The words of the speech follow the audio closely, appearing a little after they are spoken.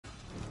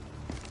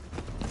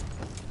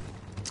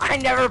I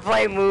never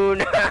play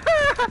Moon.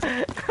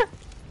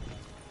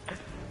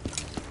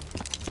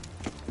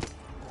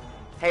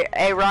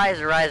 Hey,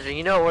 Riser,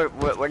 you know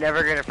what we're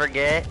never gonna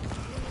forget?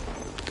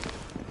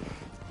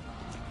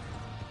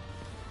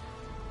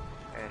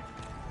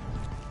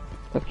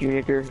 Fuck you,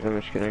 Nicker. I'm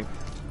just kidding.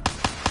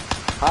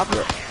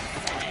 Hopper.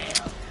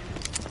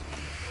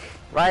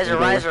 Riser,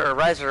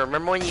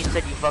 remember when you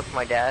said you fucked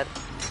my dad?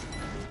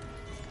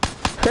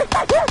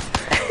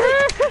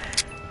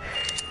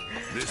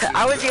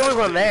 I was the only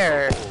one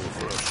there.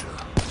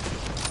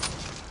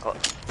 Oh.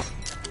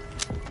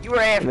 You were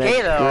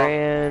AFK though.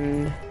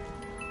 Grand.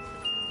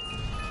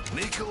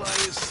 Nikolai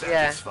is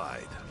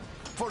satisfied.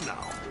 For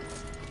now.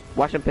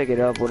 Watch him pick it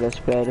up with a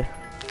sped.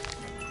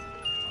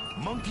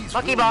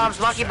 Monkey bombs.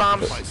 Life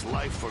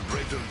for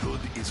greater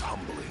good is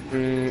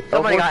humbling.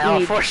 Somebody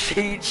got L4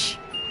 siege.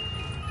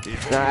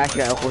 No, I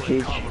actually got L4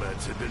 siege.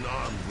 Comrades had been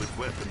armed with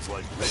weapons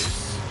like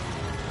this.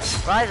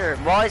 Riser,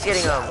 Wally's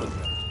getting them.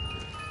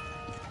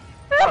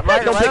 Don't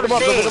pick him up,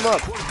 don't pick him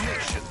up.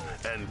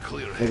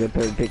 They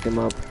could pick him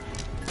up.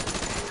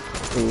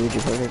 Hey, would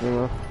you pick him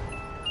up?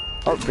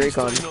 Oh,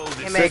 Dracon.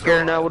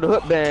 Taker now with a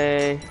hook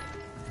bang.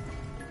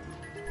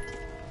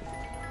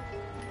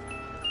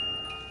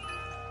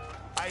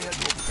 I had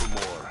hoped for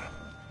more.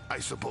 I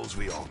suppose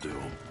we all do.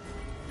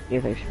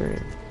 Yeah, thanks for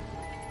it.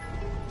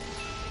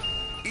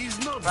 He's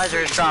not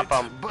Riser, just drop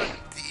him. But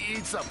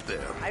it's up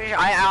there.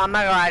 I'm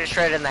not gonna lie, I just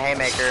traded in the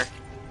haymaker.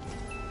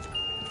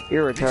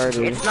 You're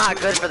retarded. It's not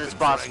good for this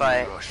boss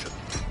fight.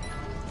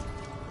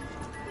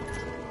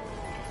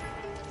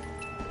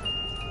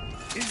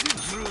 Is it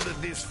true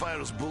that this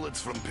fires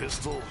bullets from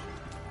pistol?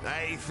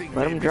 I think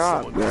let him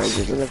drop, bro.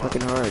 Just really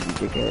fucking hard, you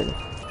dickhead.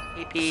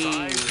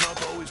 Size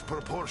not always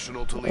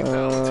proportional to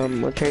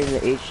lethality. We're trading the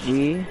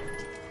HG.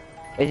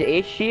 Is the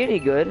HG any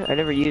good? I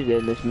never used it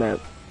in this map.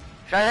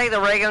 Should I take the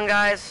ray gun,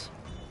 guys?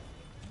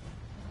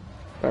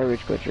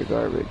 Garbage, Butcher,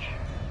 garbage.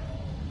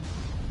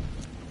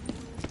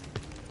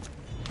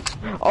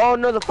 Oh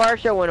no, the fire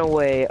shell went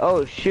away.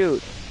 Oh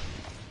shoot.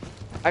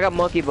 I got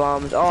monkey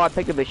bombs. Oh, I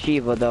picked up a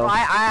Shiva though. I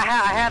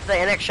have the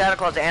NX Shadow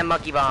Claws and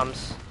monkey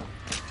bombs.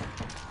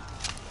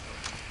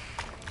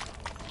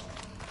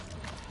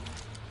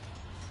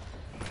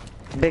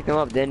 Picked him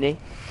up, didn't he?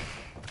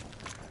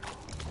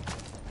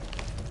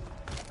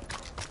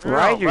 No,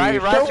 Riser,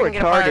 you're so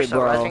retarded,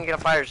 bro. Riser can get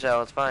a fire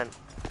cell, it's fine.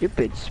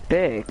 Stupid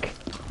spick.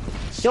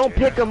 Don't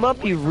pick him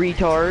up, you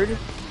retard.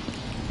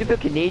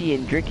 Stupid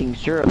Canadian drinking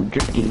syrup,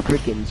 drinking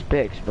freaking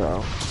spicks,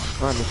 bro.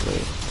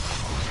 Honestly.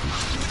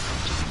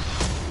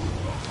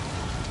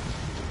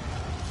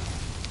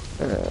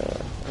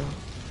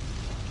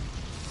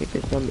 If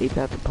it's some eat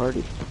at the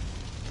party.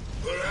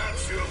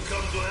 Perhaps you've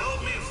come to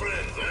help me,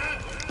 friend, eh?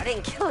 I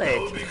didn't kill it.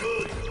 That would be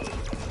good.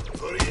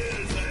 For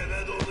years I have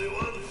had only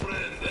one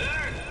friend, eh?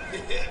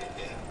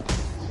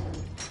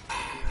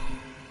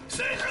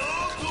 Say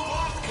hello to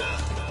Vodka!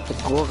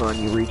 What's going on,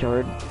 you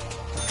retard?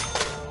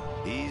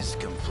 He's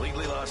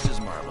completely lost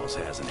his marbles,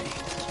 hasn't he?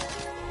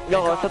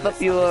 No, shut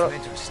up, you bro,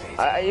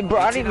 I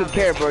don't even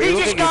care, bro. You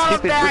look like a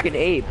stupid freaking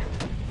ape.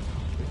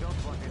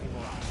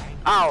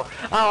 Oh,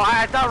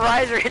 I thought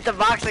Riser hit the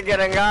box again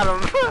and got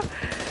him.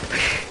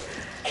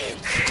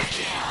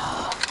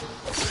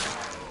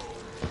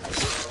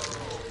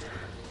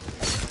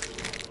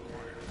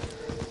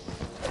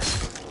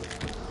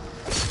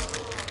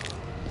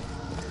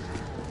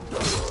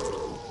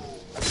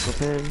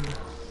 Open.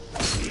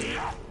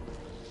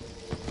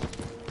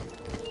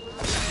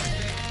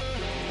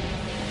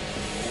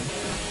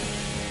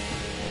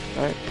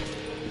 Alright.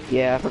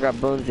 Yeah, I forgot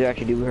bones do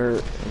actually do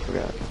hurt. I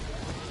forgot.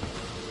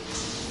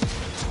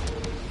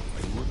 I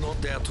would not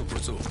dare to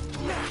presume.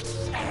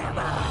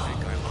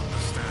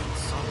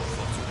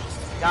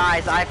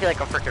 Guys, I feel like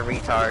a freaking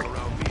retard.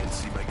 Around me and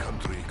see my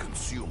country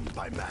consumed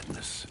by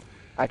madness.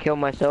 I killed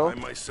myself. I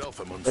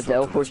myself am with the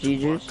L4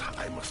 sieges.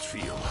 I must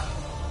feel.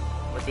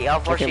 With the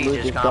L4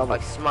 sieges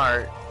complex,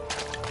 smart.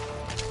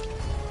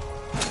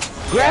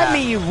 Grab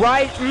me, you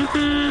right? Revive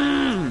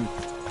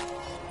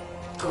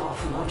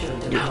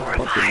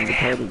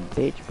him.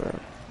 Bitch, bro.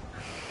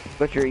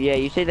 Butcher, yeah,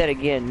 you say that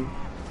again.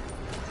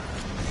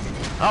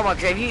 Oh my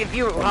god, if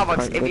you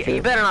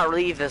better not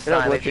leave this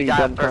time if you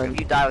die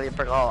with your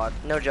frick hog.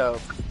 No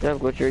joke. No,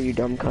 Butcher, you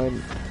dumb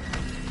cunt.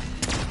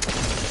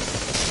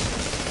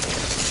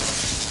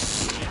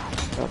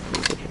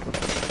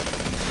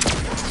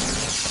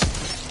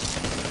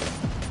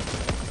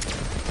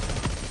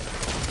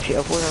 Shit,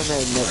 I'll put on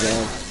that net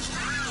now.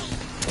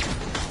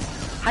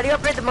 How do you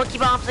upgrade the monkey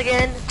bombs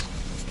again?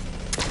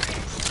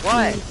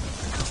 What?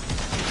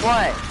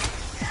 What?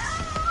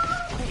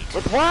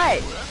 With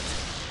what?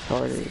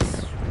 Sorry.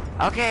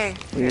 Okay.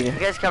 Yeah. You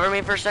guys cover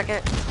me for a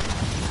second?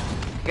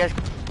 You guys...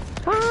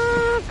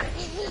 Fuck!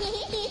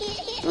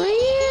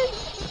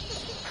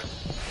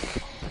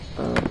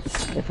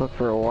 It took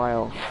for a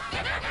while.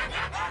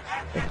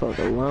 It took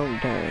a long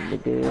time to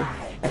do.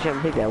 I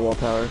shouldn't take that wall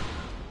power.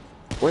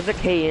 Where's the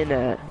KN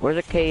at? Where's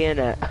the KN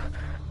at? Are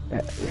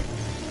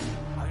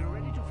you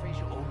ready to face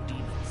your own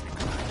demons,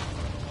 Nikolai?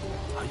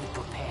 Are you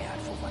prepared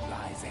for what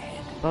lies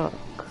ahead? Fuck.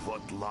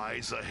 what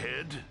lies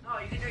ahead? No,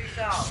 you can do it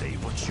yourself. Say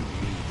what you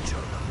mean,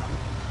 German.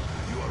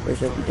 You are Where's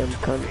that referring dumb to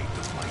the cunt? fate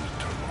of my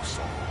eternal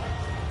soul.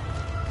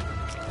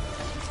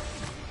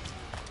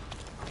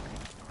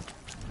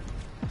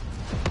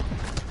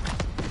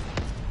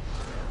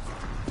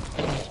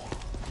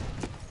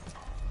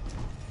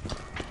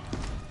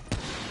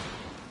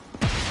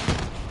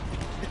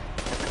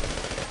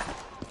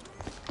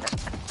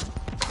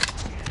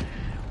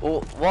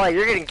 Well, why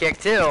you're getting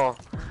kicked too?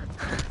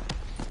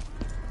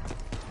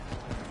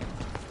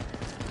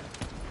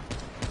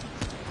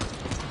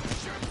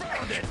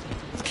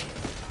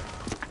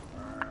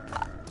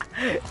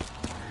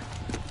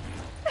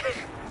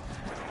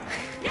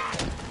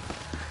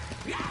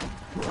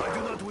 I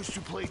do not wish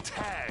to play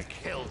tag,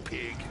 hell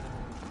pig.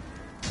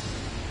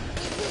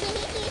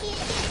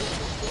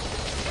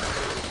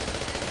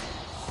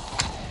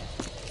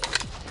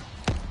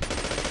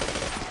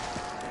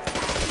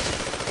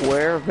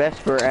 Where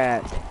Vesper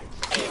at? I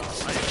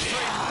have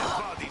trained my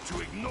body to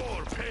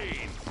ignore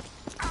pain.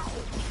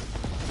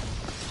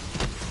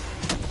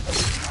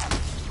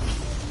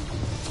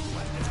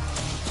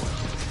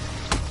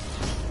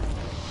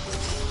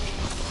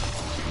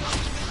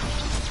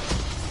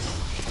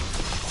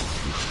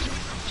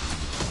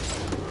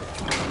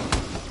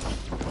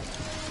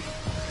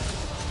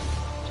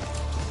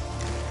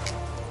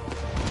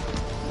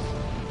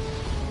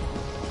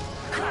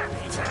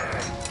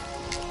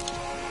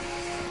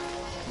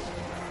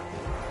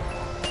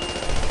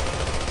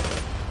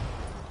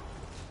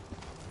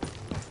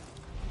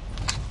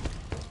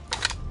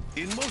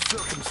 In most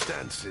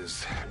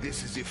circumstances,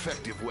 this is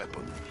effective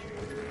weapon.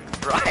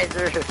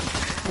 Riser.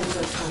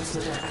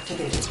 Transmitter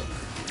activated.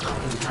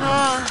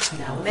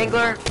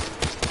 Mangler.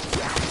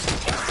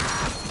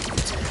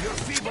 Your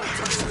feeble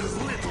touch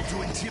does little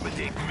to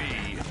intimidate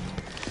me.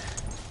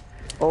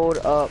 Hold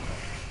up,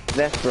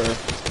 Vesper.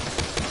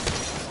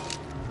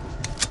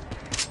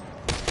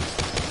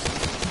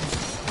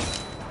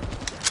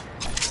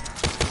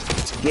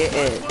 Get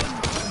it.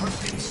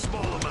 In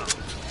small amount.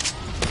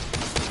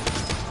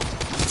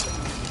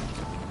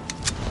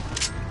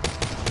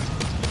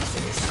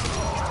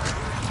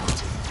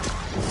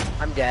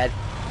 I'm dead.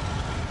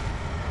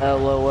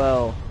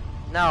 LOL.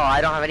 No,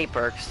 I don't have any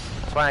perks.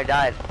 That's why I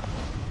died.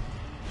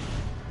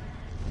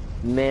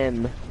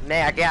 Mem.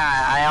 Man,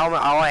 yeah,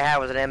 all I had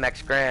was an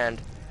MX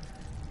Grand.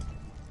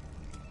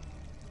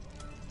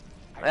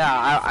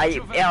 Yeah,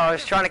 I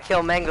was trying to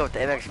kill Mango with the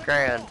MX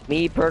Grand.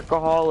 Me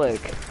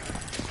perkaholic.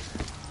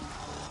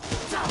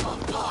 Double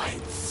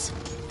points.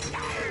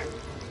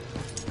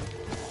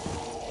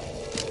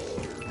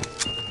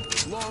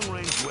 Long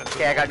range weapon.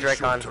 Okay, I got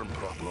Drake on. Short-term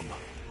problem.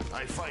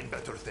 I find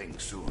better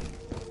things soon.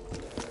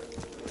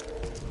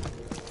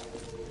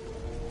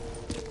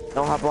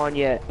 Don't hop on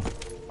yet.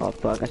 Oh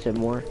fuck, I said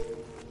more.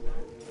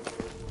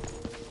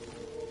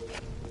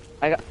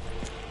 I got...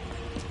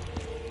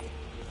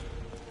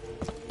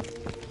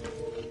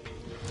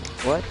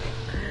 What?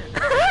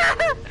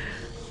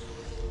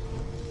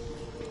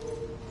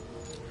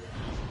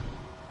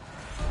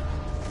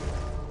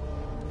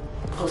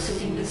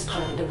 Proceeding with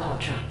time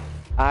departure.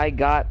 I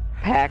got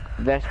Pack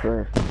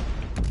Vesper.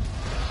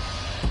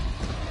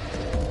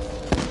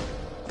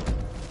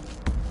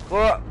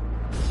 Well,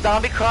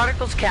 Zombie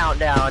Chronicles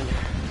Countdown.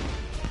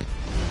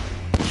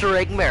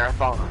 Drake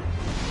Marathon.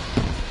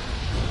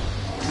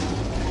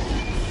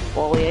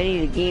 Wally, I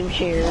need a game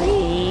share.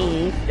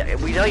 Yeah,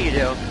 we know you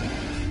do.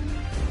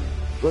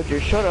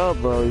 Roger, shut up,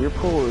 bro. You're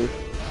poor.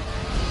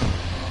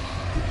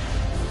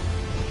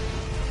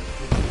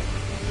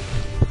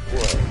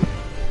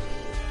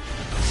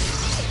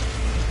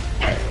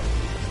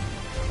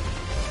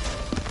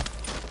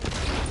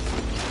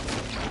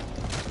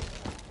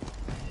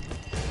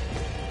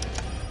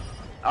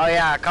 Oh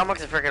yeah,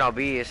 Comics is freaking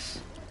obese.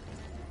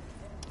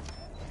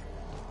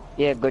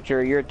 Yeah,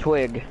 Butcher, you're a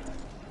twig.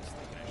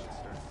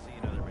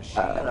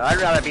 I'd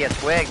rather be a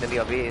twig than be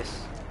obese.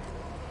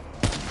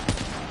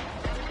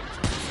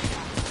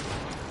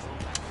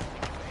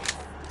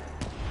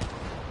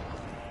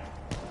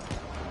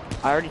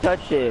 I already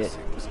touched it.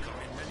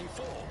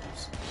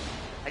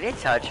 I did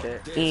touch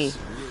it. E.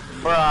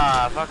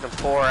 Bruh, fucking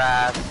poor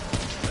ass.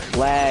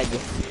 Lag.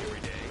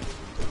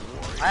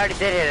 I already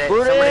did hit it.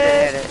 Brutus! Somebody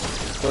did hit it.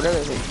 Whatever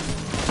thing.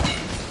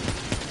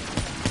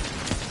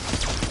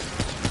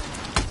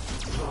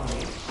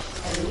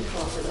 Enemy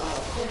forces are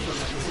approaching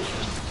the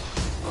position.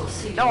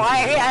 Proceeding. No,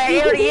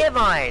 I already hit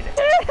mine.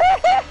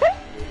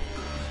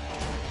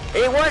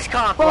 It was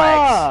complex.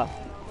 Ah,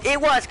 It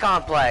was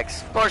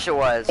complex. Of course it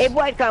was. it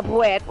was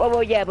complex.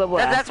 Oh, yeah, but what?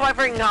 That's why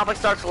freaking complex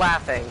starts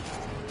laughing.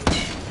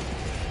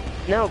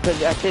 No,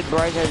 because I said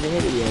Bryce hasn't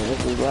hit it yet. That's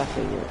what he's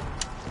laughing at.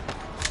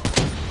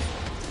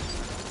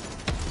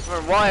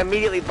 Why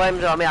immediately blames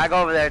it on me. I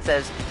go over there, it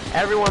says,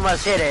 everyone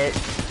must hit it.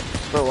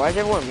 Bro, why is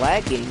everyone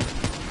lagging?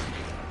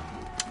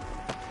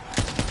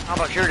 How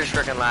about you're just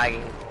freaking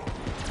lagging?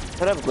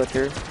 Shut up,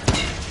 Glitcher.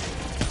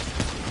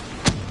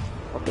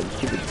 Fucking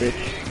stupid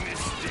bitch.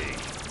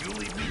 Mistake. You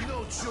leave me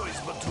no choice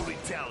but to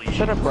retaliate.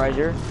 Shut up,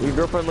 Riser. Your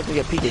girlfriend looks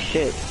like a piece of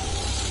shit.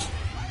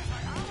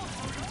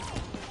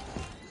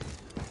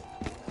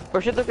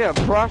 Bro, she looks like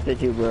a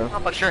prostitute, bro.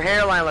 Oh, but your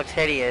hairline looks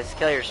hideous.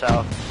 Kill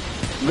yourself.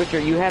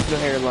 Richard, you have no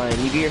hairline.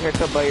 You get your hair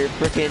cut by your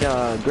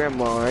freaking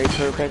grandma, right?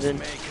 Her cousin.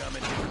 May come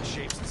in different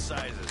shapes and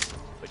sizes,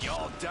 but you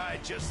all died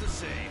just the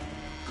same.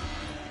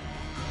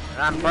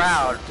 And I'm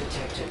proud.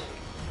 Detected.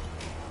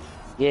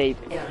 Yeah.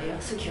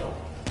 Area secure.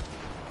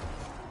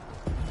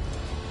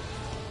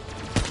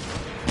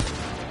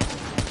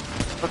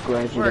 Fuck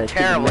Raj. We're a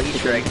terrible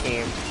Easter egg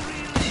team.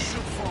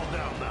 Should fall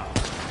down now.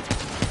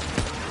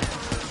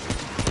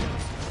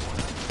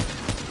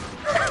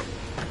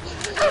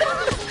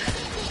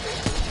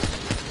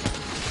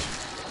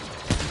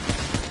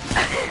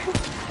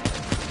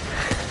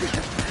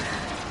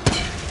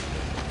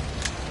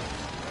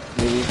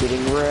 Maybe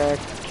getting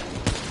wrecked.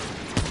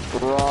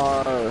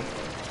 Roar.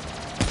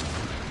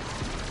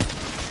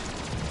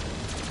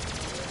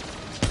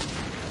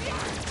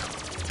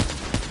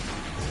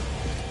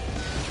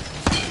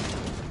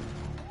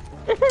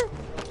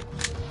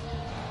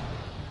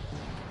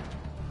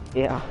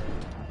 Yeah.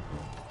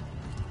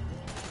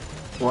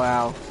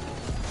 Wow.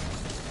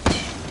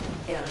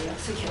 Area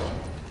secure.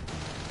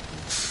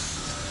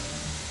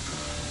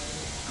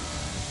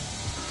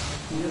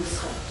 New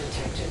threat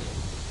detected.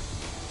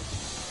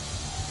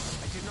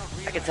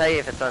 I can tell you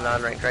if it's on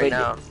unranked right Wait,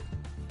 now.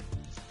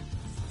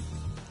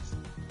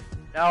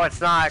 No,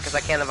 it's not, because I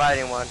can't invite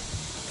anyone.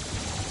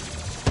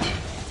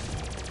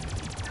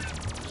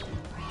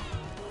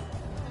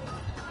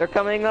 They're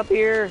coming up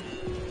here.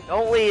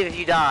 Don't leave if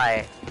you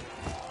die.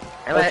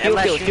 Unless, shield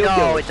unless kill, you shield know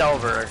kill. it's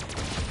over.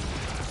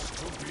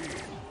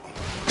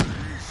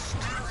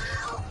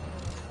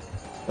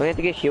 We have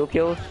to get shield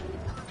kills.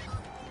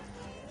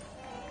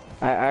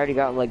 I already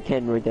got like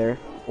 10 right there.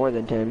 More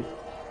than 10.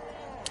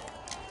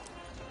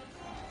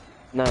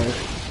 Nice.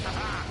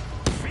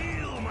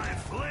 Feel my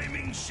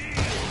flaming shield.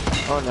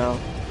 Oh no.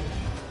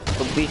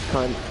 A beast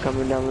cunt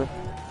coming down the...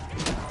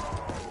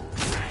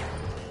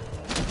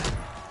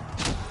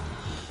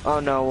 Oh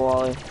no,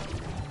 Wally.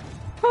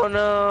 Oh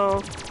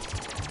no.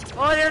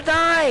 Oh, they're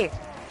dying! Take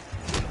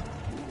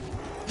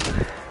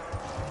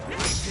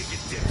a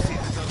dip, see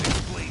this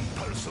unexplained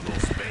personal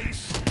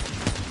space.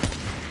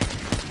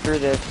 Screw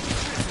this.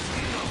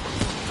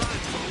 Time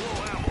for low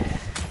ammo.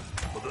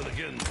 But then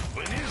again,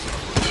 when is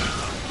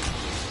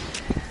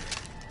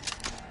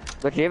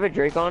But you have a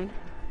Drake on?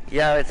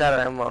 Yeah, it's out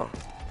of ammo.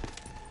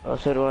 Oh,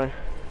 so do I.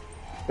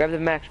 Grab the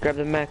max, grab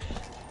the max.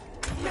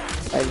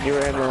 I have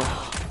 0 ammo.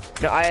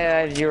 No, I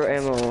have 0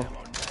 ammo.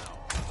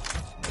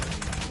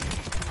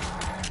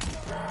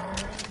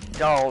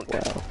 Don't. Wow.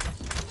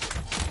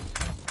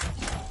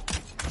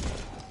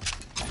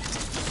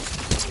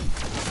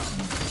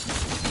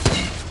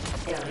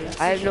 Area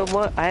I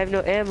have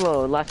no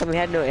ammo. Last time we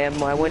had no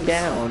ammo, I went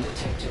down.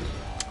 detected.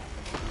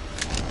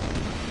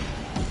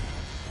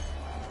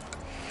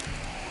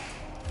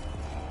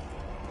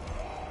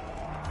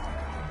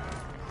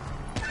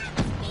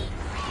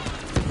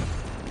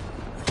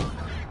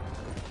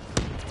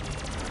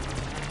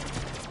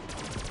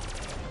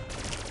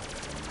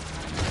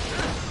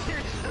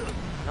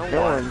 No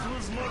one.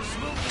 was more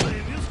smoke than I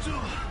used to.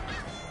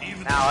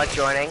 Even Now it's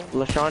joining.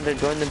 LaShonda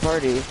joined the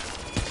party.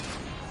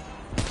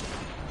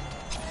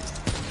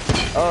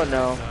 Oh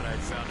no. Thought I'd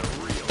found a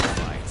real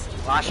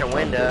fight. Wash a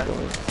window.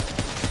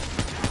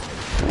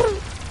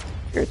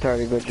 You're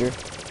retarded, Butcher.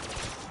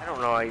 I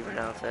don't know how you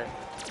pronounce it.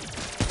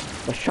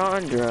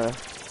 LaShondra.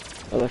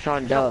 Or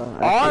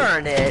LaShonda. R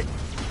in it.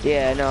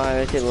 Yeah, no,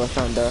 I said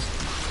LaShonda.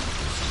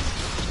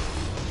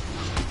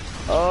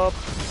 Oh,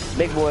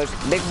 big boy,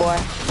 big boy.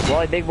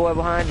 Wally, big boy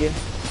behind you.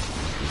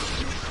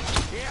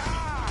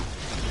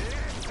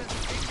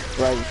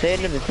 Right, say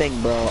another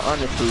thing, bro.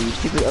 Honestly, you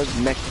stupid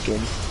ugly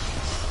Mexican.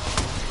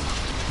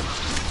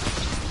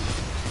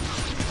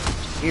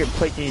 Your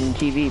PlayStation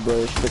TV, bro.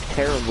 This looks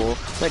terrible.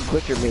 Like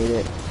Glitcher made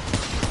it.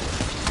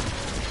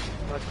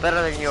 Well, it's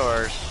better than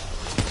yours.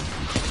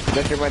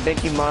 Glitcher, my big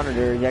TV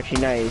monitor is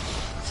actually nice.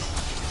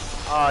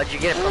 Oh, did you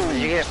get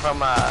it from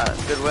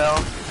Goodwill?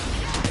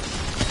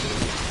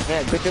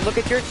 Yeah, Glitcher, look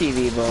at your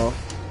TV, bro.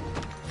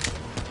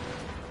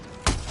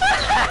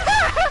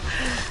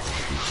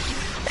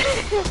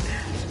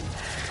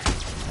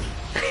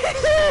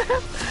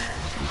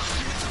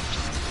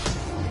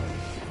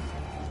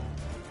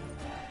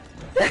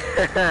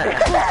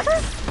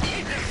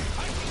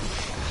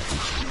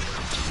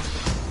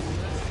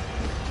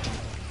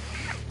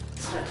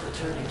 Threat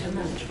returning to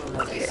manageable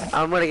levels.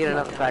 I'm gonna get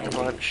another pack of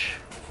lunch.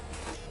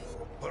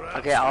 perhaps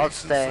Okay, I'll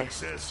recent stay.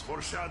 Success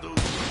foreshadows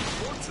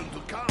fortune to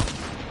come.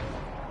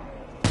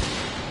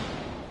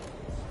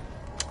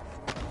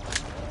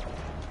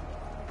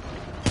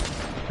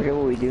 Forget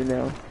what we do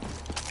now.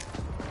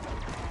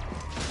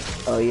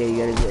 Oh yeah, you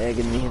got his egg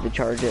and you have to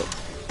charge it.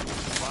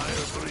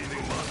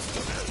 Fire-breathing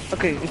monster.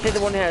 Okay, you said the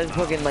one that has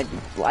fucking like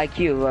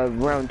IQ of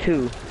round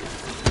 2.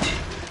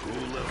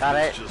 Got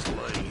it. Just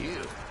lying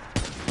here.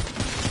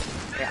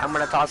 Yeah, I'm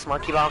gonna toss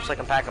monkey bomb so I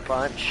can pack a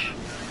punch.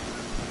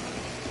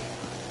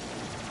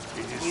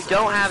 You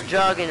don't have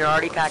jug and you're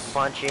already pack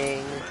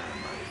punching.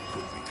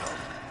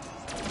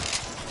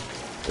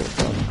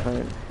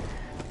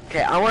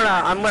 Okay,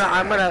 I'm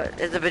gonna.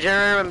 Is the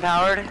generator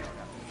empowered?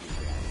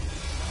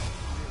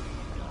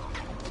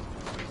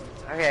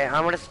 Okay,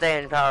 I'm gonna stay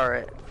and power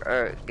it,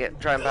 or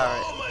try and power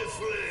it. Oh, my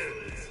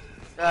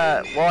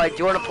friend. Well, do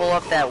you want to pull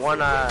up that one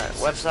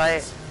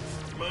website?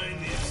 Mine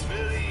is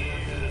very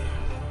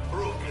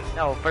broken.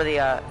 No, for the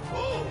Oh,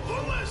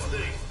 one last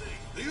thing.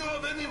 Do you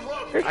have any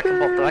water?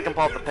 I can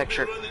pull up the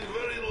picture. Running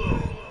very low.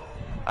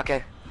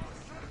 Okay.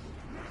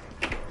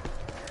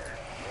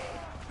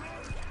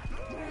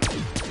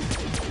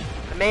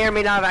 I may or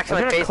may not have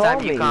accidentally They're gonna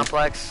FaceTime you, call me.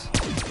 Complex.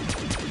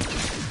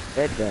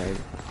 Dead died.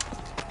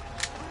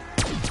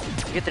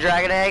 You get the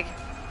dragon egg?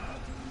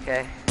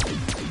 Okay.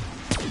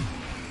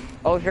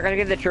 Oh, if you're gonna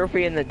get the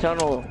trophy in the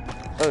tunnel.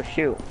 Oh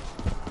shoot.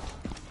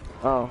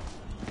 Oh.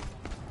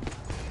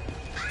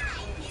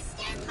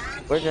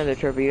 Where's another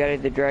trophy? You gotta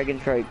get the dragon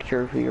strike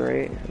trophy,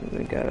 right?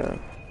 We gotta.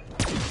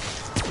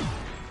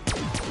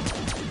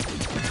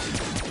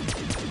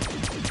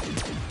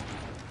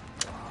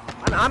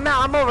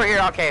 I'm over here.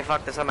 Okay,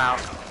 fuck this. I'm out.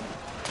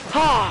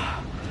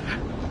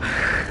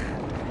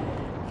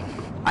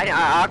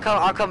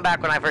 I'll come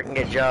back when I freaking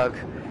get Jug.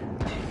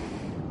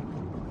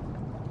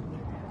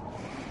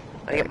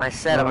 I get my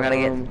setup. I gotta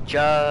get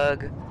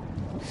Jug,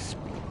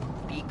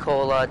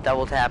 Cola,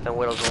 double tap, and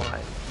Whittle's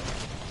Wine.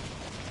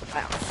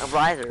 A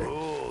riser.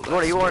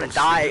 Oh, You want to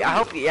die? I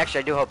hope you.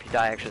 Actually, I do hope you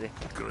die. Actually.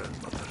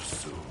 grandmother's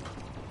soup.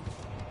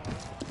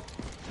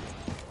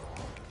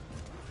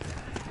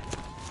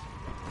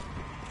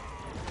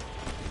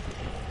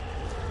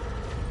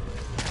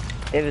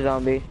 It was a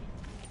zombie.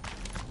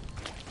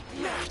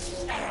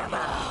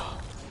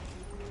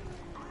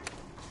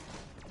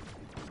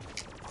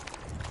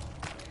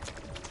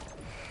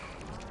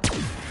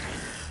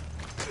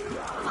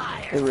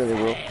 It really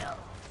will.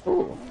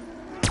 Ooh.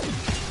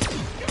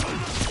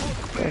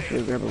 I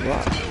should grab a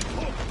rock.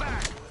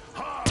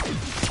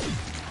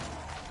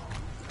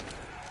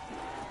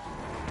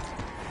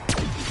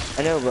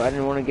 I know, but I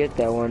didn't want to get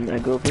that one. I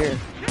go up here.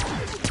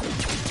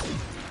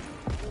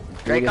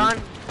 Dracon?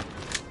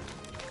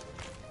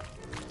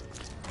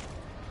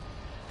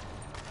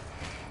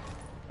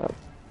 Oh.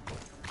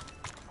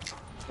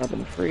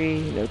 Nothing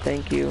free. No,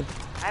 thank you.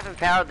 I haven't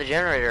powered the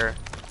generator.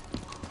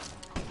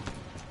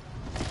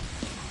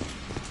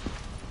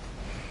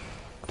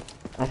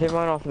 I threw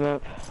mine off the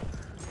map.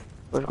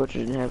 Where's what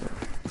you didn't have it?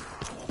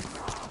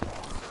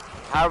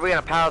 How are we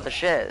gonna power the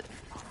shit?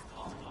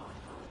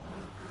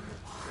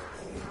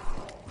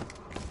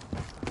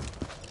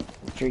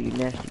 Sure, you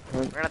nasty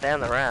cunt. We're not at the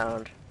end of the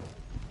round.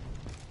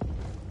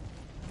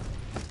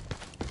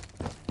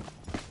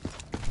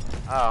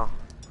 Oh.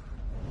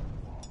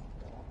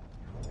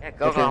 Yeah,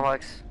 go Okay.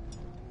 Complex.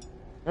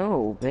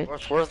 No,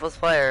 bitch. Worthless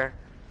player.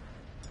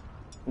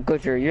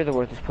 Butcher, you're the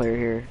worthless player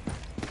here.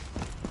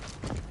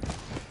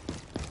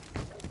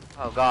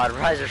 Oh god,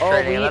 Riser's Oh,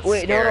 training. That's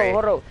wait, scary. no,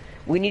 hold on.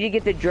 We need to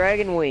get the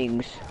dragon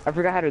wings. I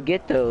forgot how to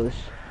get those.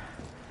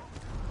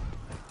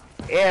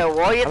 Yeah, well,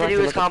 all you have I'm to do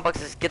actually is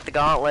Complex is get the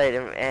gauntlet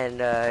and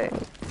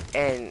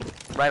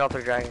ride all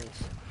three dragons.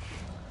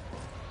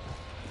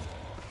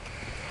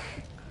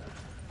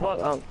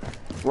 Fuck,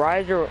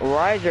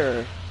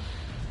 Riser.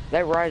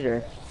 That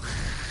Riser.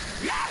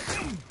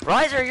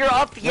 Riser, you're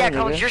up. Yeah, No,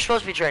 Complex, nigga. you're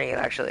supposed to be training it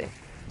actually.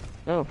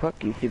 Oh,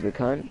 fuck you, stupid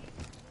cunt.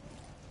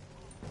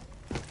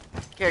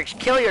 Here,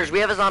 kill yours. We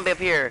have a zombie up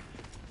here.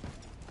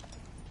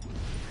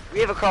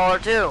 We have a crawler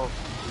too.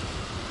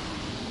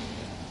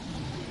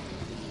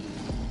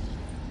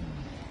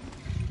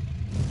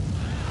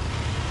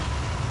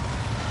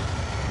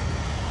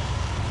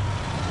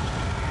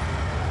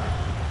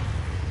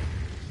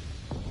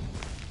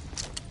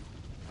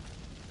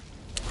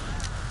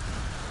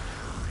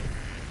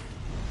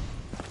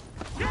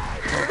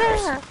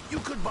 You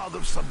could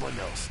bother someone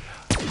else.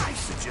 I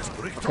suggest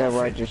break it Okay, off.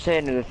 Roger, say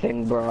another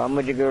thing, bro. I'm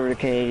gonna go over to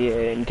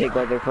Canada and take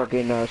all their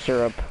fucking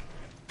syrup.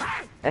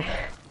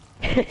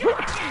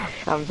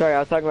 I'm sorry, I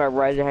was talking about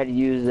Riser had to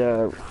use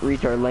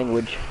retard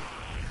language.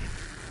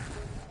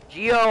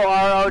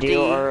 G-O-R-O-D.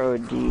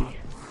 G-O-R-O-D.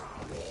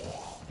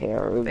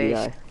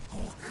 K-R-O-D-I.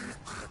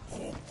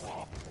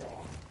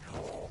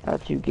 How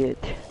to get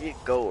You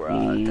go,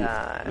 Rod.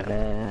 the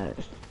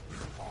last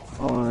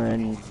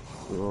on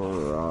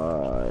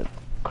Rod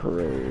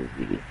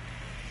crazy.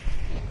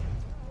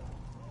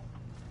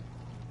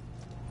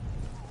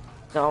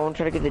 No, I want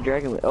to try to get the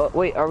dragon wing. Oh,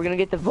 wait, are we gonna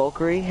get the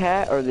Valkyrie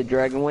hat or the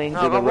dragon wings?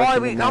 No, or the but why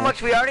Russian how mask?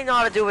 much we already know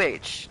how to do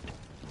it.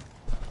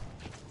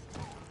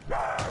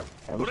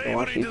 I'm just gonna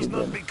watch Bravery does YouTube not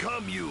then.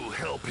 become you,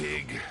 hell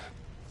pig.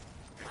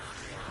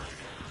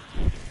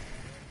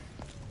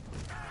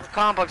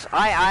 Complex,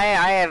 I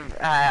haven't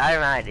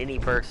had any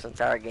perks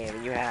since our game,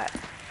 and you have,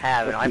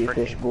 and Fuck I you,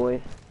 fish freaking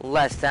boy.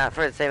 less down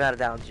for the same amount of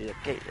downs you.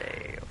 Okay.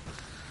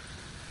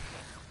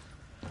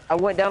 I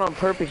went down on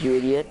purpose, you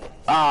idiot.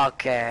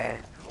 Okay.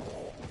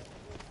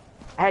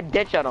 I had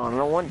Deadshot on. I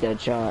don't want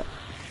Deadshot.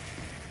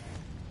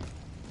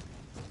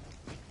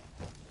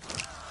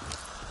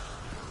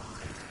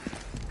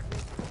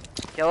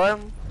 Kill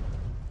him.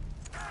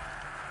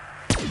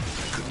 I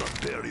could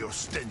not bear your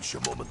stench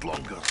a moment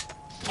longer.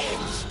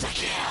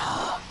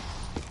 Insta-kill.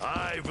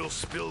 I will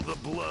spill the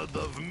blood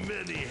of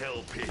many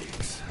hell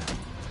pigs.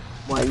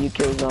 Why you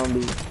kill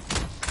zombies?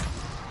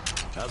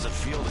 How's it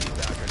feel to be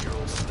back on your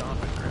old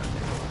stomping ground,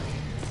 Nikolai?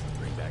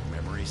 Bring back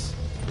memories?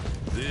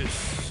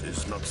 This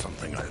is not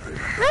something I remember.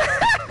 The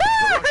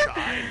Russia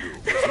I knew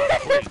was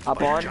not plagued Up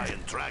by on?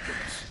 giant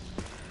dragons.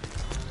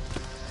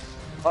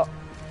 Oh.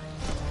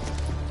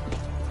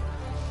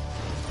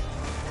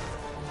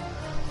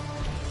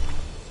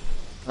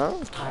 Huh?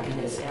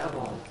 Target is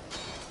airborne.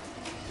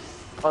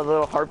 Oh, the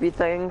little harpy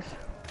things?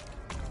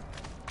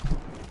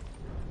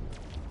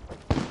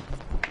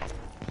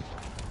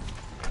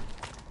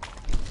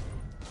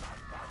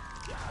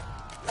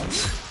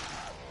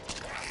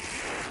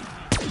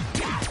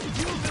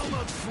 You will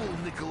not fool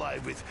Nikolai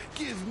with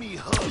give me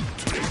hug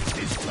trick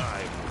this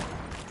time.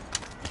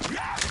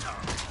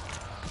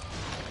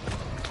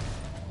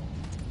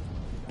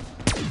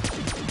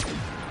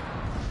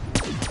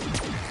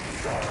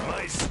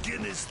 My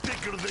skin is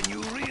thicker than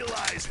you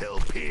realize, hell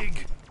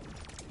pig.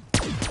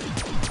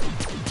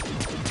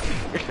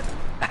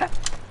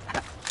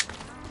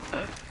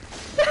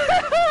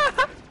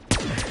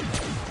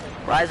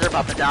 Riser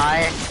about to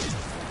die.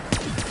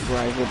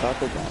 Rise about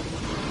to die.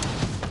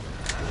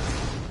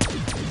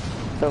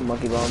 So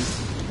monkey bomb.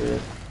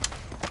 Dude.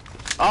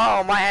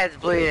 Oh, my head's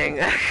bleeding.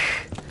 That's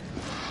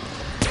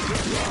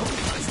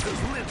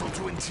does little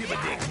to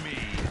intimidate me.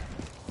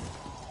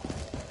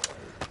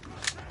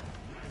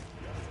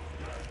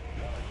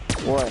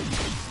 What?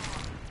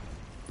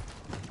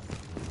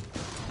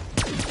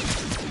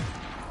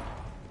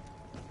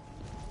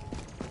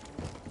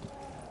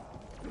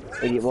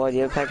 Hey, boy, do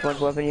you have pack punch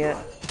weapon yet?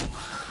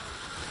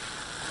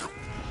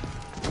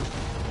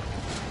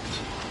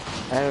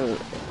 I don't.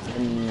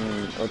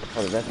 What's it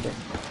called? A vector?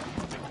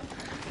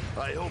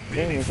 I hope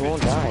Dang, it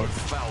won't fits die. your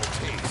foul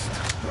taste.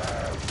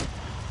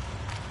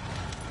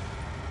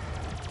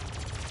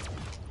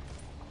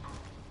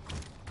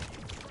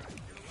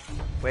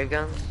 Wave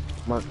guns?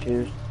 Mark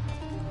 2s.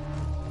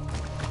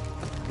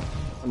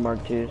 Mark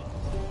 2s.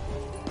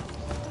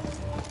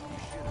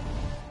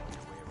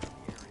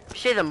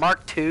 Say the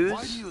Mark Why do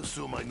IIs? you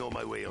assume I know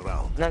my way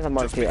around? Not the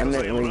Mark Just 2, I because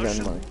meant am ray gun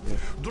Russian? Mark 2.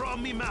 Draw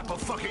me map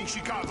of fucking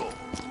Chicago.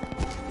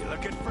 You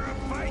looking for a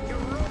fight, you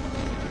Roman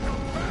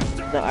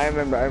bastard? No, I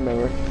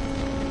remember.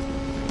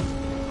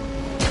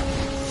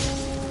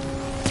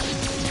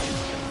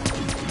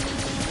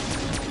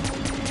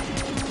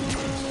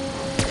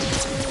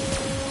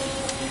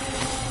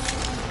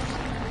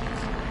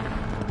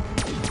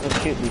 Let's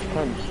shoot these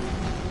cunts.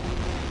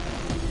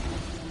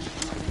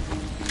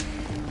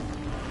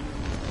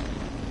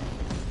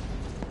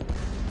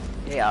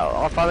 Yeah,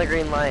 I'll find the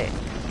green light.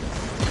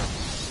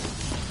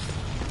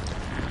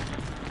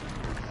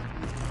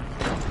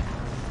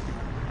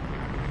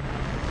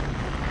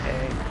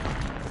 Okay.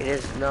 It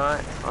is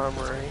not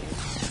armory.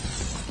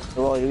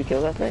 Well, did we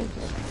kill that thing?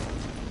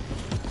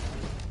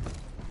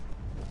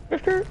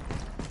 Mister?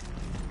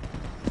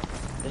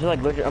 This is like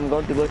glitch. I'm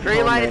going through glitch.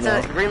 Green light right is now.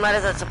 a green light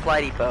is at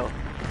supply depot.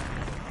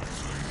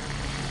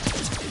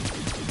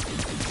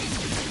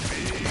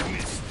 Big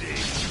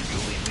mistake. You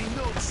leave me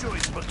no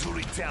choice but to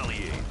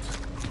retaliate.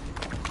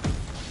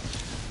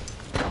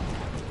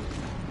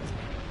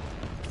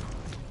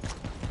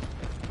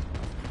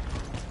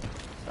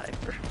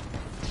 Sniper.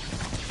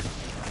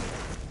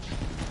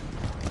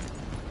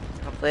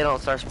 Hopefully they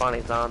don't start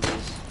spawning zombies.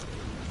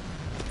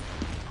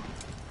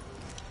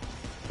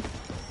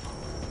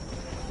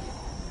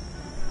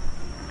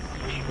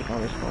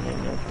 I'm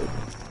responding now too.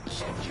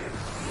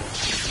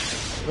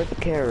 Where's the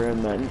care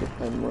room? I need to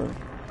find more.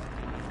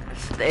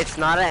 It's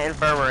not an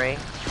infirmary.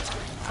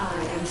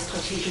 I am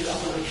Strategic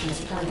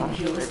Operations Planning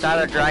Bureau. It's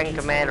either Dragon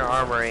Command or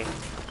Armory.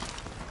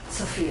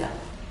 Sophia,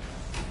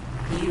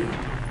 you are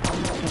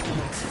not weapon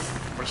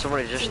access. Or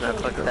somebody just not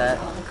click that.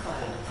 Are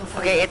required for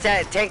Okay, it's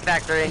at Tank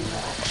Factory.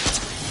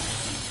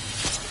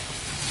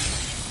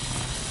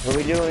 What are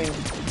we doing?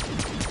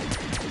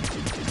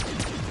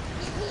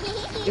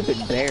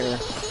 Stupid bear.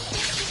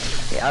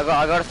 Yeah,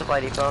 I'll go to supply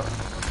depot.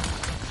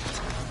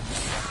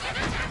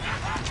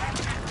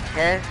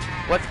 Okay,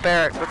 what's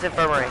barrack? What's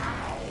infirmary?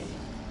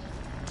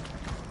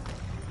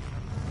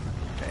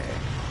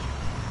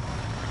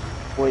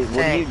 Wait,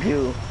 what Tank. do you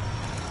do?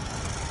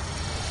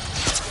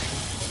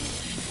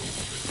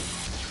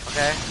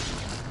 Okay.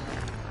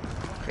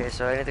 Okay,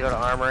 so I need to go to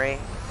Armory.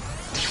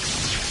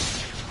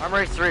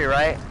 Armory 3,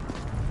 right?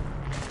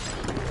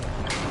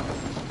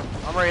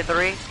 Armory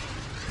 3?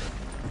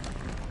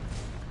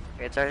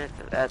 Okay, it's already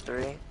at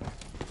 3.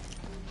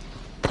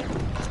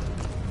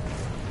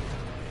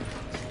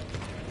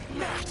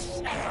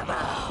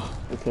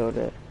 We killed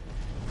it.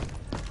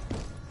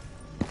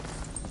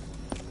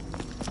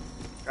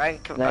 Right?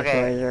 Nice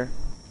Okay. razor.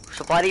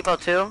 Supply depot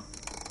 2?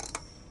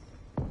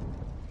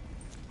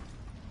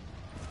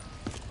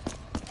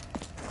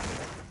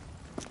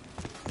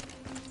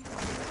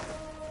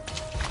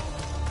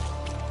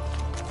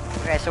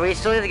 Okay, so we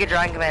still need to get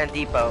Dragon Command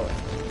Depot.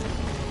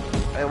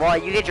 Okay, well,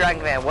 you get Dragon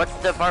Command. What's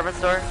the department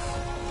store?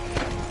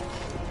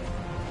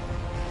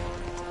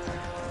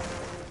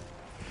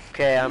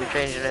 Okay, I'm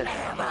changing it.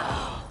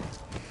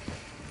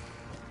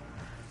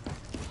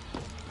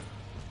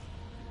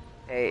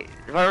 Hey,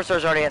 the farmer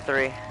store's already at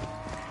 3.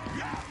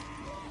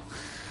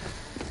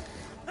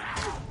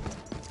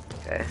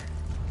 Okay.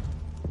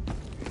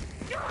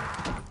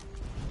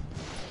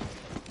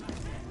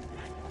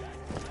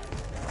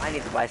 I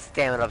need to buy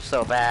stamina up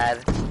so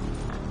bad.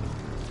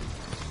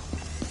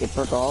 Get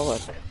for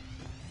garlic.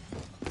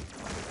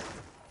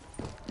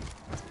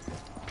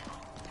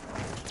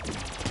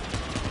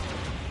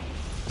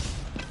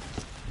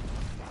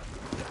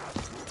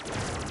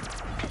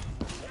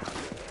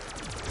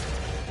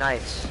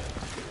 Nice.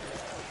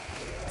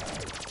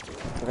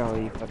 Look how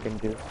you fucking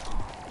do.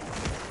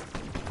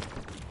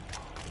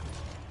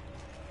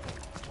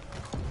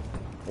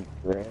 It's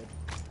red.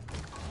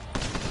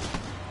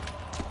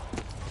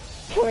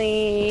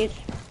 Please.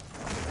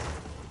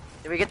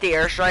 Did we get the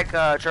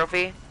airstrike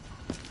trophy?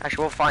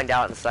 Actually, we'll find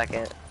out in a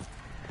second.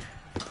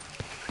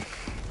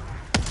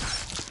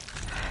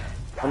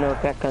 Oh no,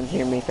 fat guns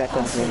near me, fat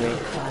guns near me.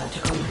 To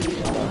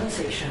complete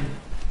authorization.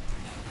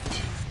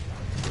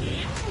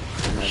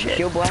 Shit.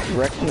 Kill Black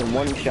Rex in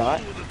one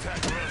shot.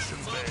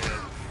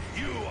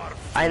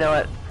 I know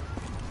it.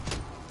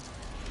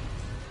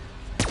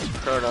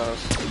 Kronos.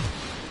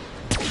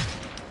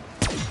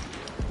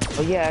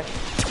 Oh yeah.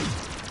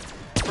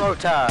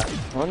 Rota.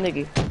 One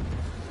nigga.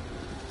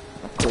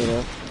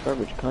 Kratos.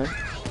 Garbage cunt.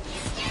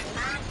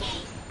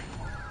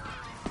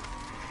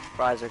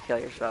 Rise or kill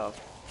yourself.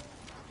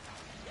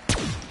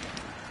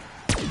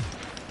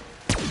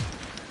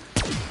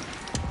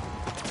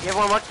 You have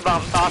 1 monkey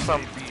bomb. It's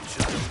awesome.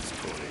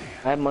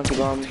 I have monkey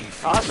bomb.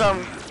 Awesome.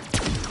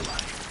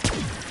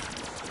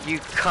 You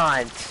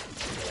cunt.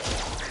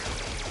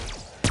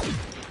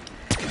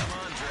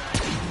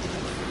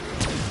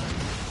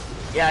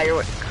 Yeah,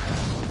 you're.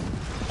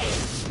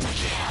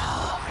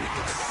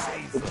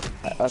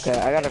 Okay,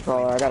 I got a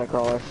crawler, I got a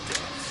crawler.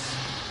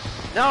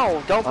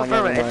 No, don't Oh,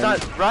 confirm it. never It's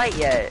mind. not right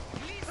yet.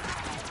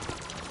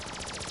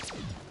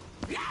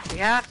 You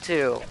have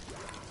to.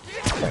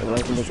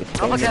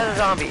 How much has a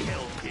zombie?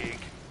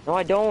 No,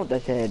 I don't, I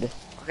said.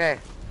 Okay.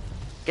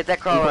 Get that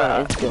You crawler got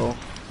out. insta.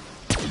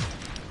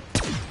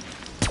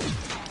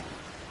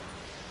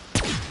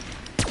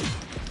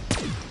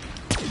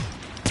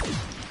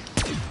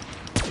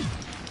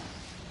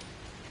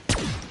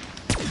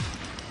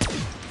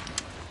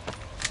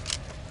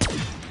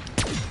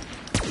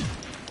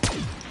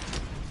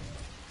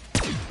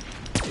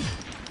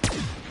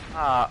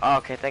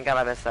 Okay, thank God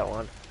I missed that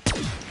one.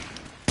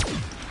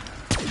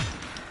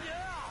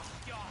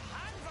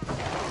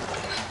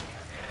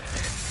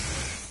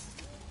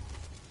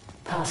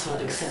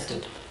 Password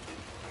accepted.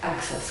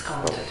 Access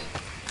granted.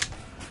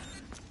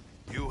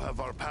 You have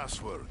our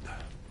password.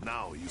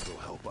 Now you will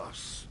help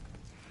us.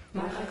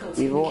 My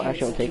records Evil? indicate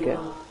Actually, I'll that take you it.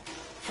 are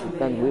familiar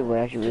Guns Weevil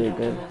actually to really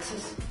Dr. good.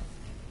 Maxis.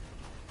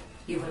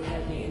 You will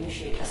help me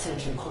initiate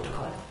Ascension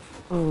Protocol.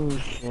 Oh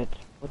shit.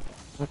 What the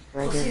fuck,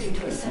 Dragon? Proceeding to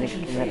This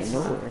Ascension nigga came out of Phase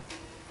 1. nowhere.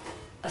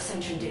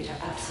 Ascension data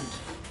absent.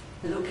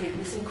 Locate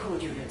missing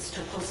code units to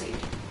proceed.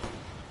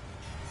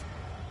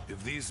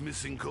 If these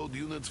missing code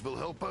units will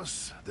help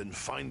us, then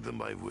find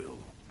them I will.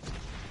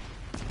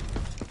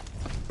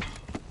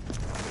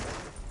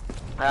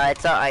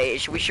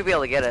 We should be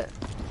able to get it.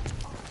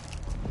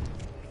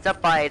 It's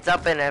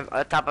up in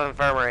top of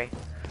infirmary.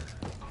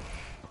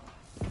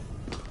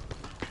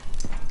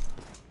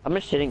 I'm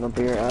just sitting up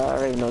here. I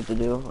already know what to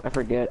do. I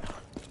forget.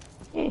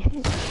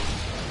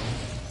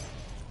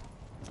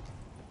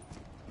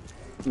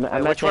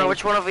 Wait,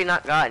 which one have we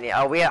not gotten yet?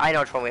 Oh, I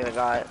know which one we haven't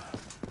got.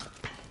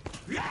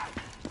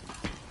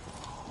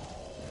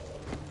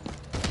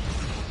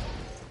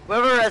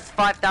 Whoever has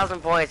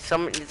 5,000 points,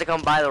 someone needs to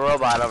come buy the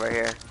robot over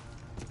here.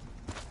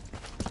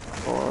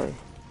 Boy.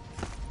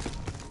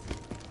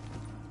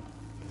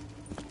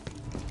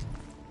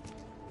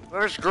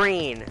 Where's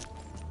green?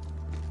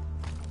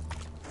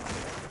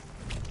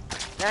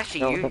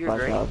 Actually, No, you're green.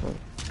 5,000.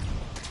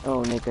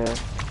 Oh, nigga.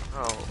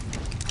 Oh.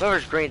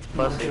 Whoever's green's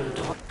pussy.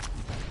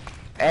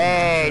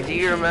 Hey, do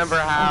you remember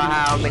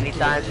how many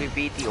times we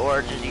beat the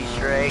Origins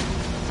Easter egg?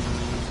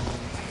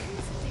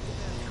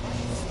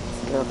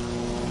 Yep.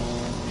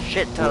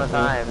 Shit ton of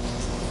times.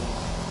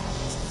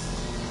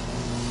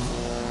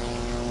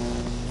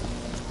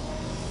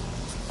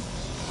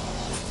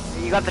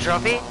 You got the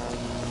trophy?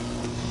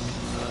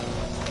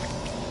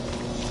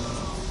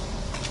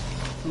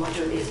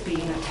 Module is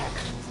being attacked.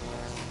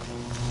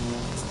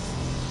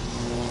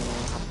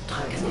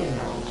 Dragon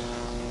inbound.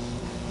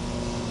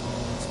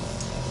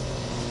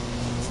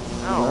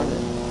 Oh.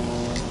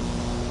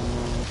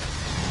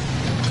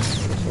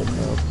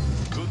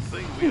 Good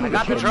thing we I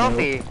got the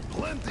trophy.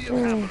 plenty of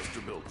hammers to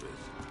build this.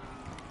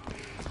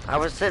 I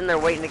was sitting there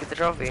waiting to get the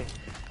trophy.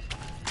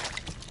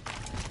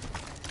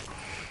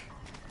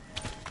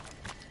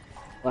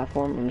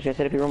 Platform. I'm just gonna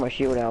sit up here with my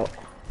shield out.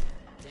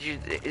 Did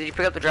you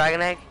pick up the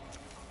dragon egg?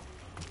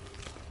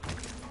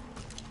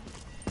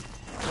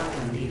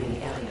 Dragon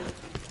leaving area.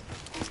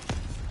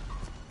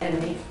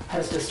 Enemy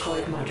has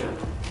destroyed module.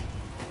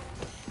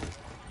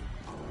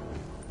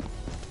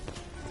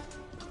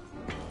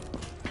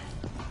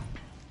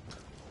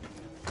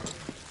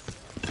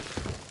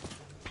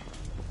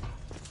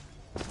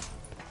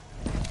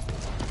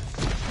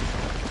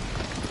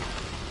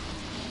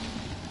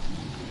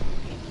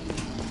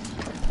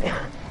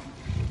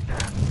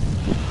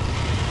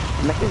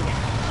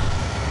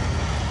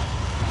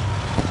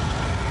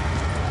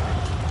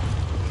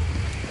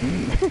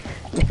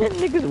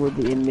 Niggas were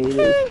the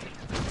inmates.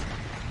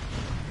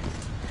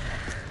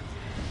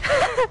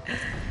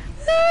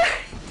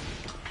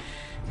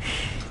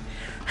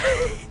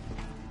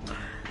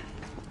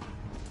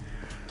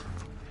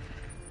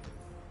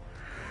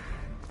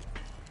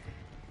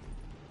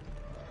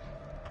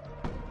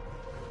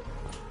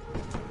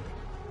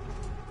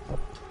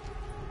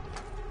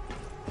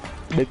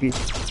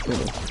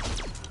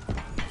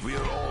 We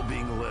are all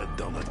being led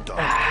down a dark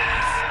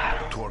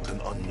path toward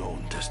an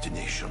unknown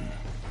destination.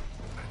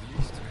 At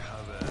least we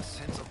have a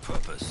sense of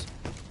purpose.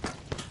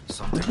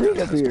 Something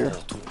that has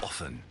all too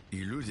often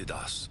eluded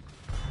us.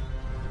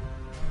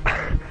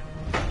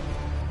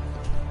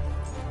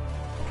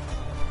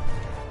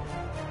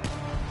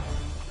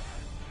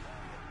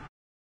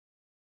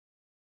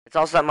 It's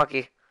also that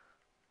monkey.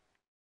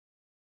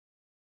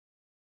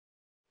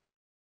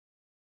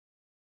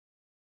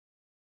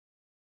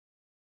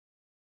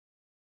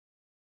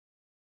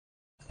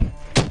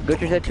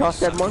 Gutter said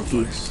toss that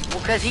monkey. Well,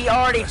 cause he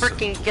already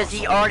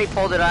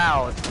pulled it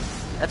out.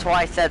 That's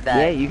why I said that.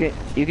 Yeah,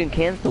 you can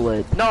cancel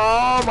it.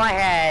 No, my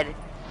head.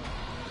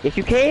 If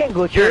you can,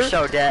 Gutter. You're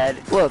so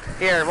dead. Look.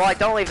 Here, well,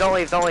 don't leave. I'll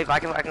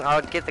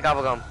get the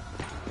gobblegum.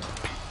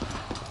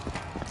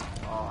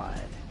 God.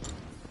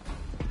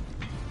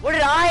 What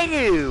did I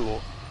do?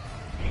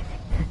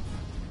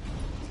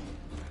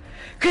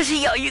 Cause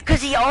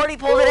he already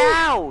pulled it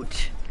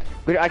out.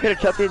 But I could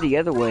have chucked it the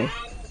other way.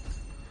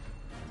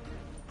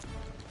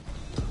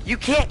 You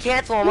can't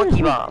cancel a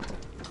monkey bomb.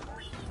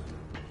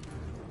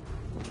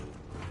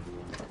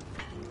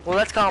 Well,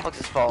 that's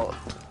Complex's fault.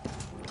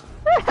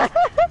 Alright,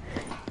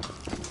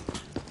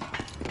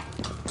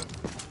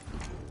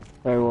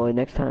 well,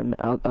 next time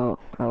I'll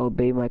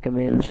obey my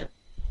commands.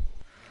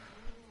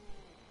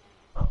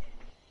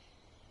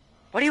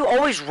 Why do you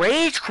always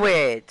rage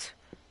quit?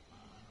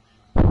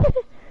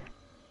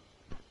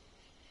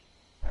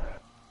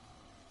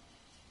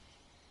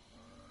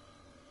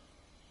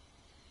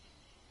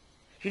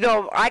 You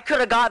know, I could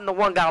have gotten the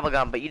one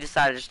gobblegum, but you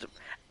decided just to...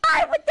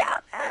 I went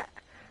down that.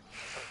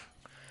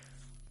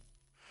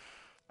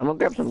 I'm gonna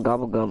grab some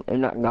gobblegum,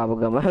 and not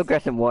gobblegum, I'm gonna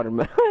grab some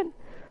watermelon.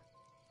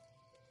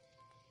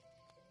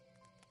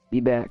 Be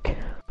back.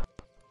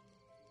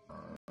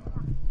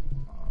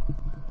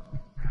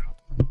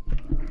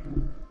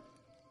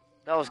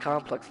 That was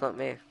Complex, not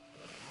me.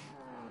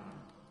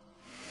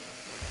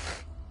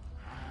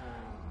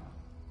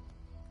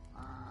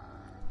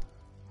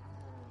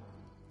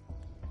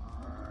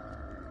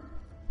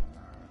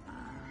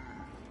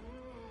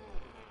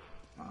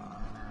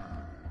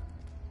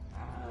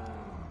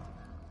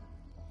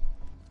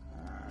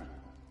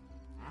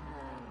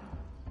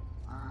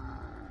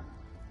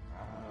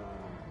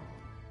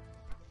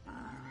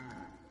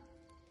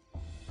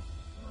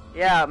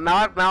 Yeah,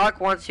 Malik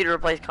wants you to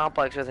replace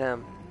Complex with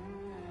him.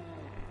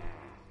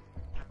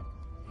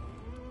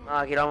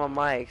 Get on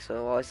my mic,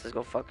 so all he says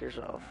go fuck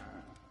yourself.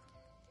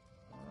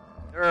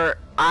 Or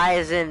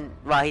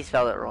well, he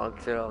spelled it wrong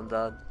too, I'm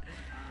done.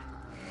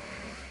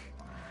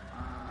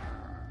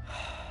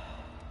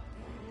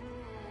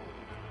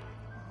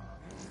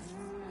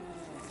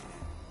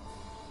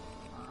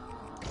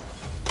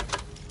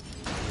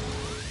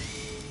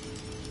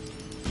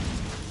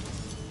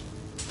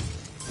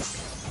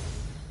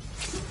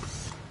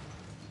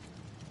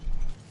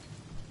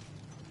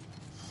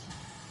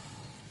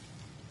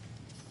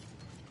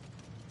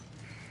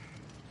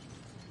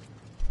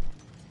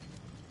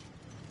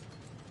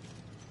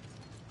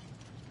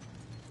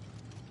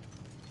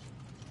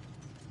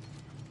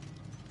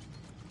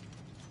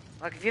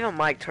 Like, if you have a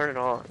mic, turn it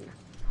on.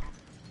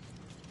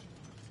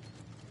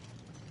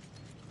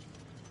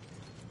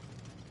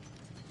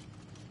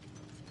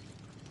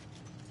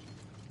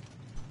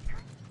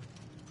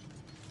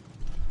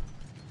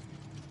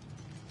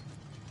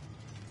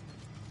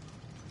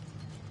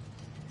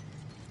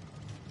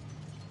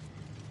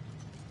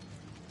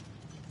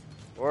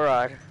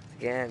 Alright,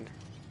 again.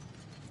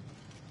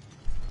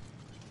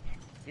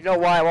 You know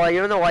why? Well,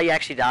 you know why you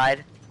actually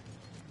died?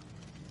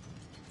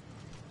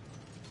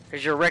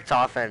 Because you're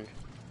Richtofen.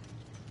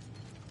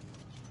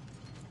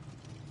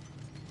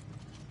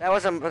 That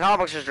wasn't...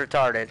 Complex was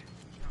retarded.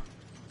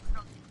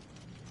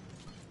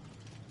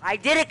 I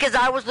did it because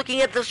I was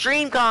looking at the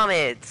stream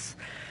comments.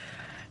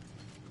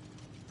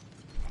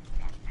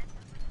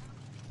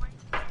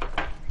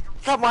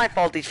 It's not my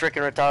fault he's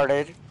freaking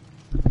retarded.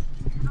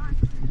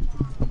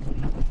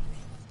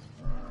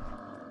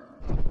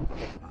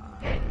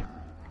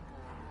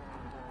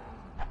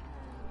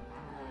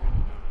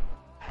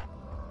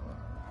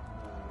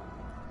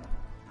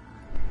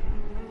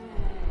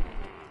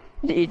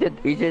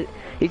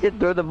 He said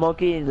throw the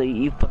monkey and he's like,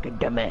 you fucking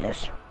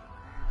dumbass.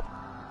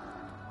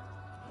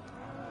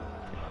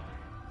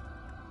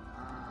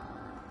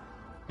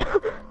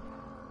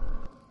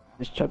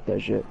 Just chuck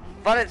that shit.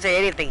 If I didn't say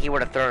anything, he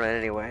would have thrown it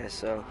anyway,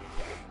 so.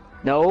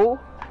 No.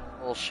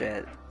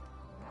 Bullshit.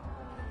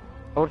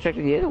 I would check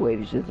it the other way if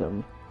you said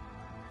something.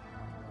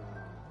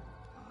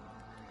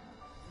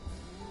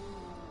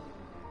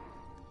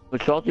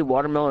 But salty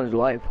watermelon is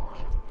life.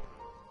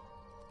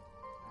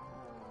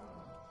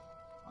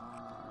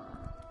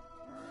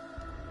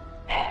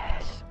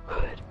 Yes,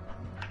 good.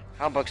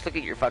 Bucks, look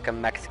at your fucking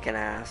Mexican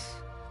ass.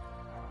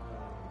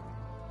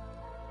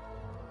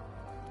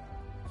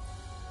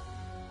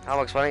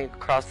 Bucks, why don't you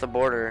cross the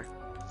border?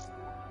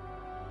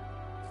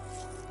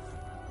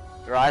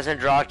 Your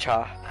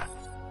Eisendrache.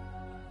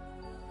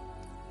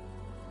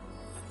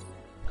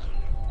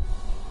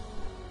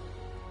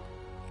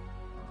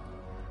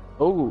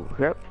 Oh,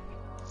 yep.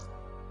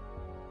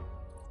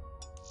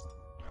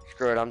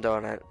 Screw it, I'm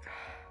doing it.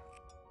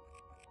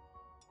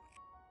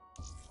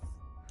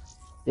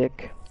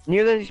 Dick.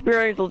 Near the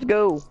experience, let's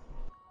go.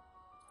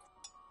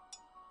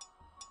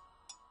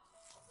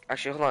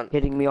 Actually, hold on.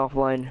 Hitting me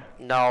offline.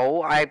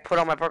 No, I put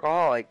on my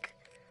Perkaholic.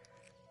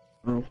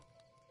 Oh.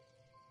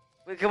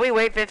 Wait, can we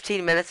wait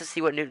 15 minutes to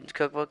see what Newton's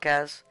cookbook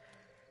has?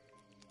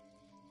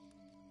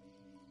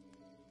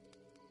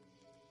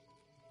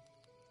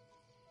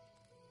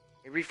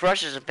 It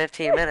refreshes in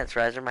 15 minutes,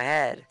 right in my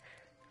head.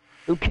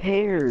 Who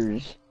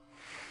cares?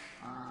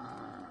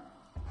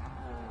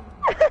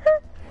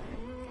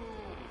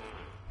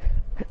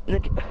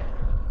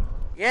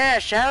 Yeah,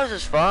 Shadows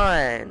is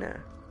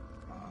fun.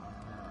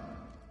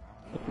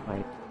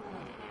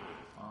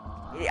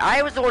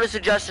 I was the one who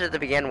suggested it to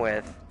begin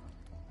with.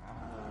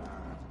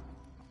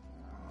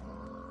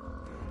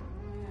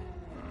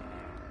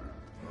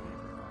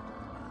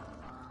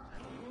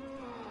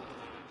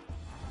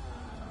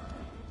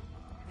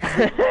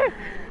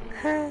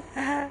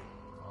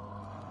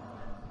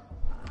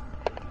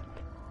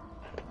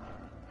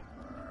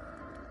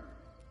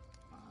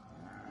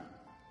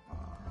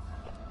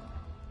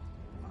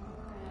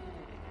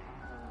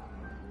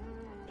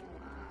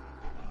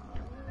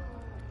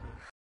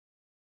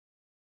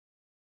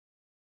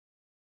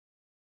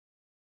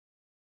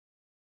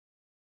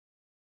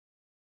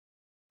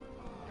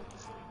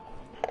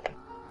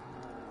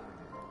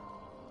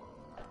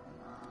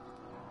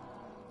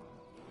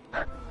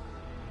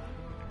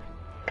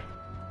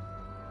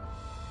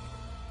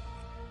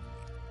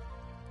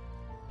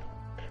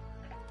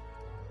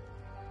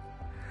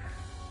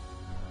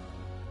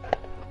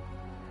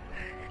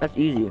 That's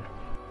easy.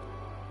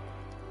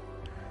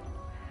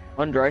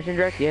 On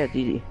Eisendrache, yeah, it's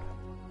easy.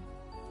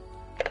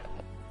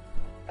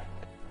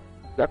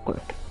 Exactly.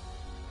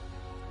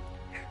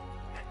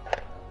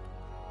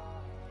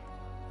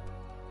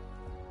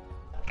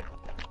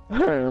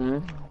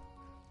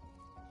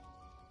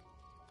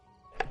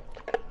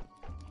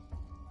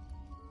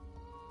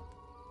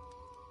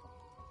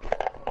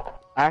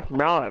 Ask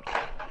Malik.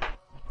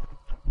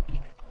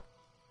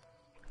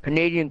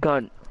 Canadian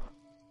cunt.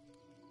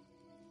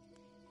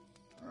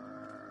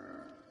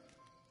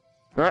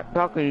 Not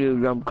talking to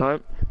you, dumb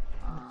cunt.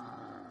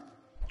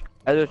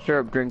 As a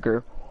syrup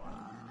drinker.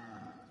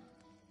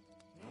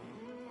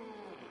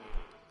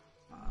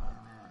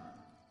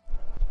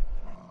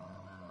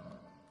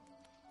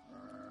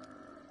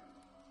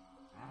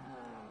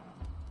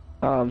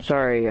 I'm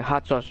sorry,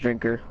 hot sauce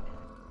drinker.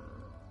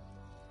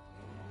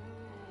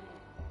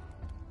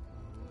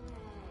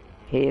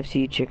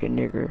 KFC chicken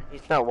nigger.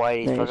 He's not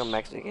white, he's Nice. fucking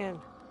Mexican.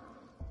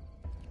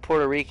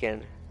 Puerto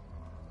Rican.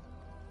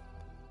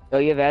 Oh,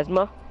 you have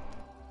asthma?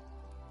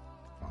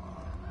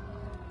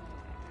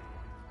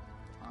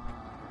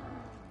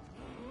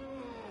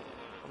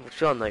 I'm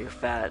feeling like you're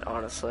fat,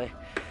 honestly.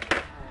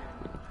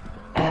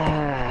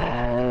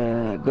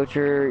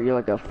 Butcher, you're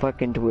like a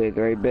fucking twig,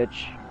 right,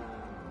 bitch?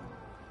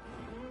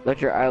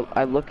 Butcher,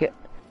 I look at...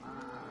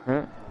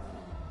 Huh?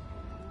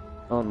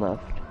 On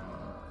left.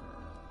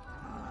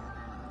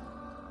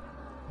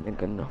 I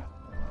think I know.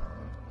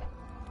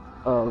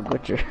 Oh,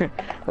 Butcher.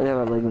 I think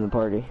I'm leaving the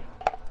party.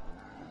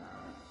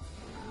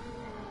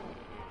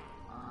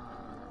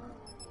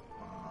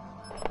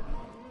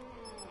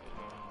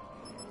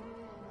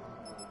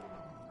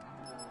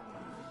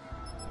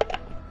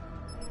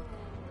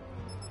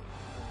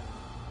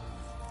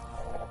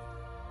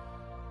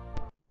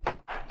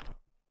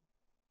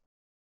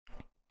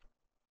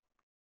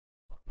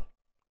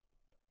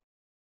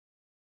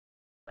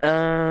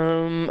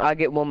 I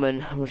get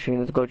woman. I'm just saying,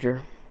 let's go,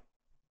 Butcher.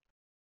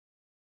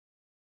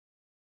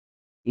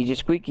 You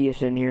just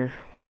squeakiest in here.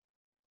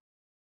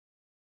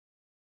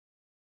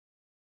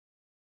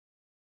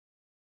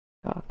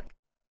 Fuck.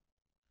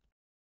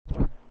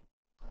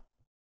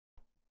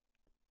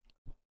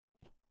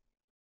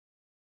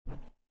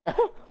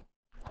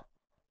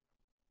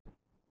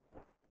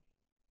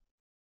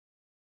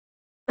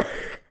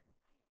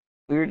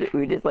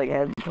 we just like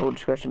had this whole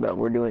discussion about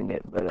we're doing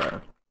it,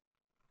 but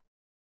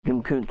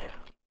Jim Kunt.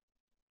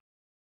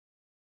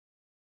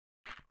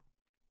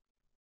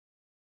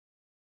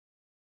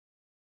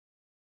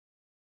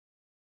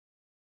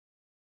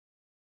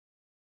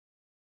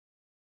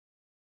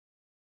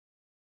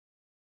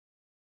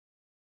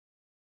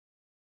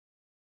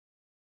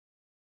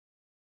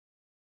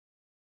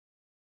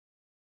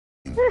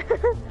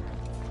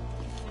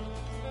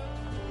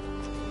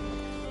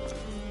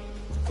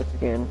 Once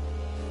again.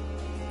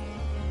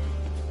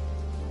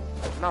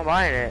 I'm not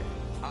buying it.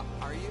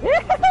 Are you?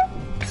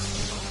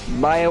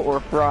 Buy it or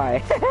fry.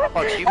 How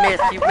much you made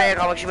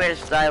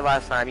us die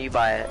last time, you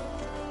buy it.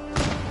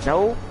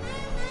 No.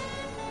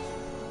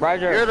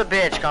 Roger. You're the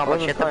bitch,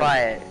 Complex, you have to buy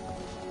it.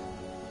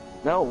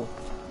 No.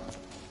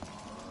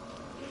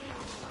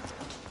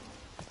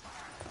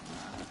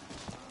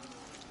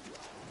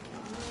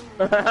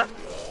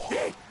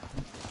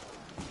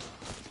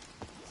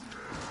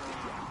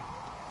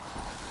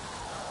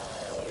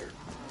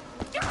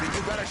 Think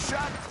you got a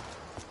shot?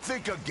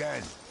 Think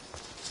again.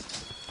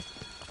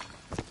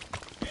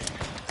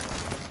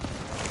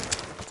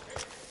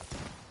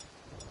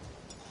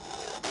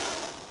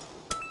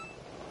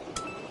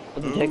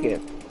 What's the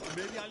ticket?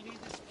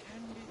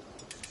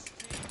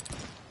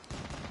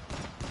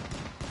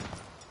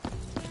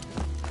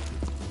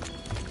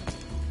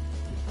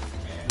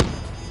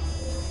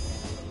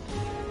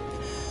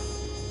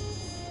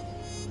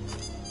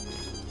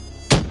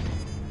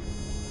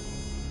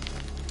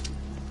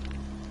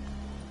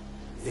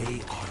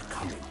 They are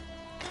coming.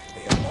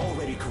 They have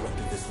already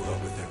corrupted this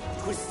world with their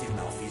twisted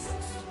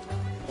malfeasance.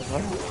 You are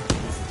evil.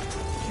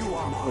 You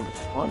are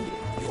marked.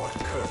 You are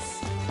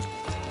cursed.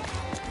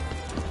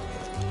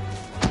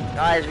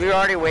 Guys, we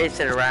already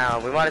wasted a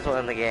round. We might as well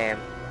end the game.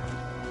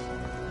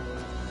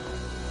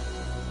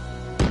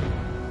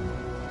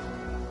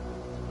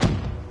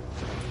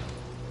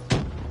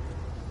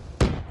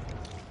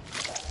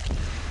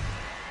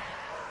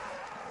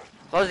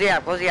 Close the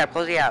app, close the app,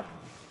 close the app.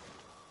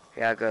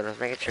 Yeah, good, let's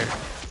make it sure.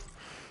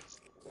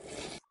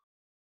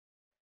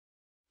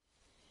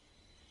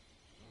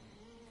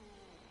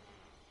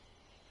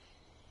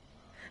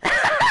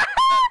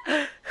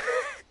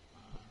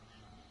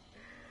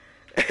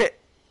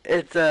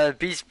 It's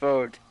beast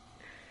mode.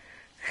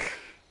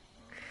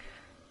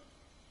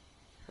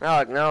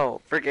 No,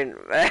 no, freaking!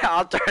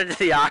 I'll turn into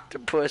the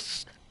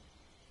octopus.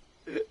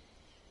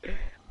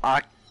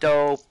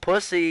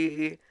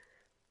 Octopussy.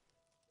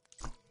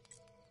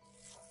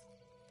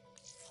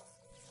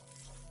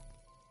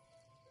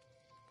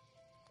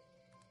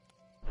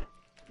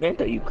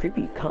 Manta, you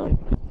creepy cunt.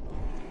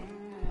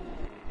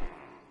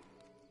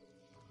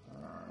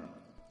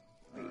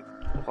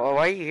 Well,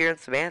 why are you hearing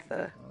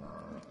Samantha?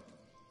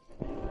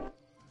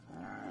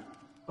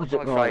 What's it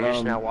Looks called? like you're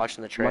just now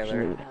watching the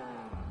trailer.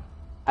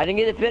 I didn't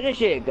get to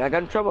finish it. I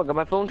got in trouble. I got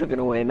my phone taken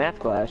away in math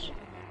class.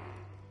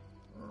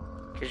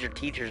 Cause your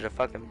teacher's a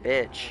fucking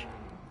bitch.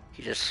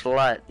 He's a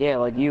slut. Yeah,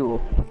 like you.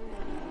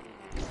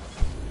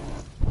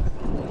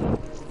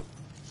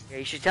 Yeah,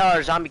 you should tell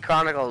her Zombie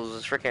Chronicles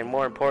is freaking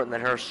more important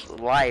than her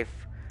life.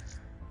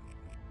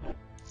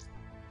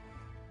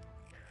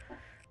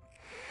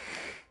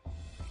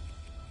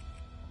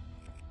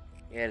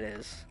 Yeah, it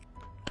is.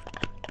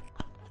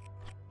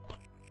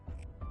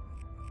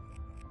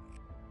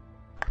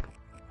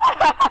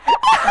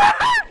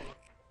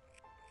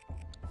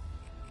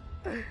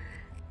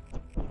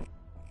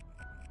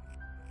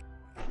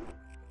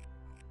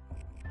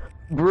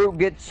 Brute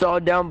gets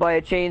sawed down by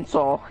a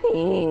chainsaw.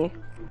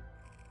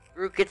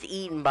 Brute gets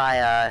eaten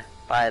by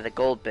the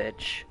gold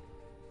bitch.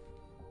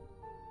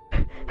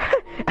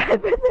 I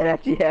bet that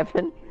actually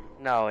happened.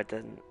 No, it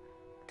didn't.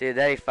 Dude,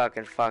 they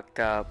fucking fucked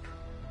up.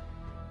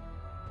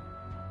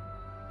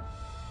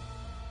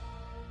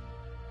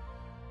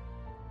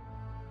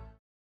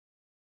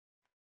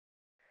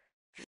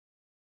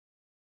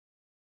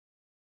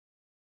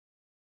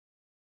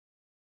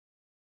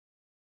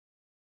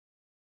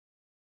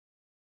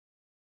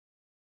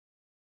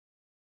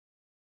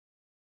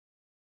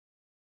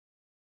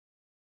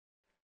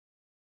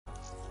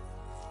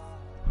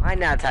 My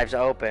now type's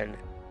open.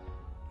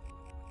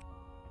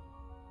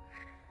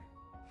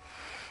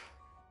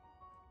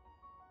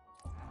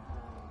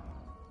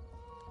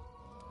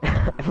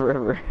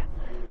 Forever.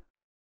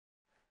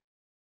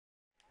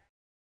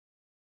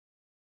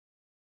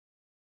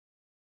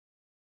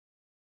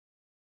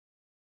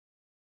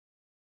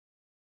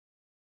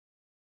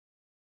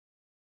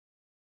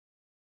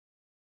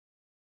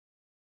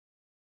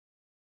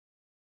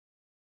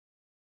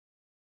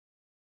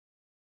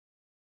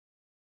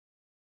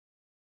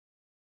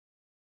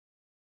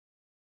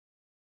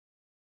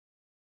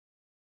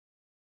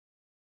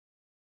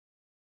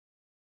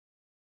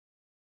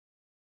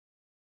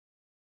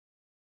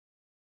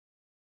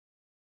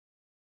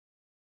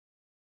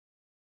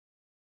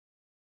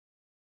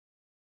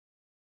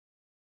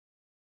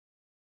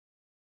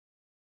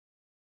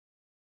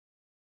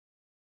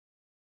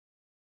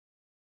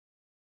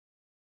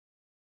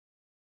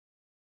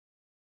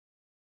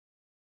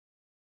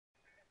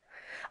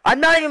 I'm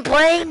not even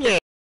playing it!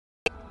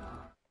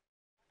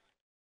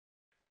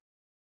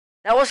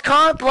 That was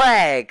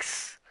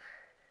complex!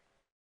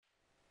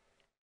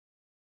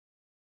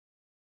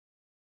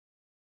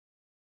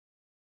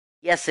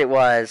 Yes, it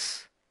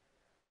was.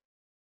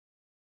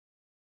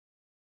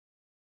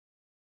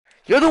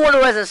 You're the one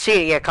who hasn't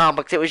seen it yet,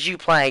 complex. It was you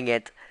playing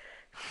it.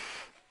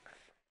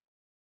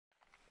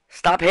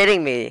 Stop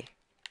hitting me.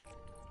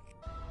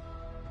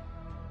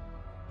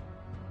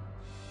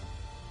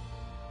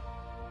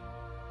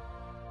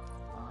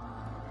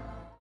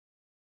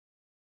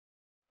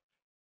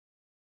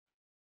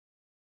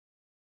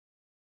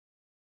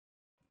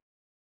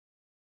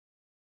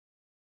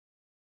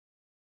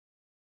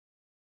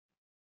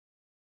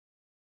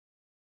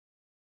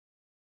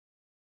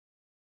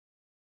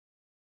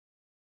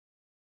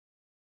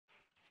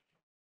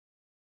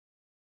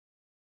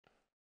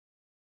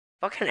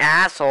 Fucking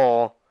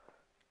asshole.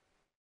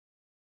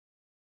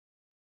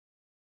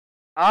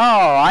 Oh,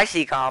 I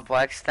see,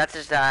 Complex. That's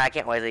just, I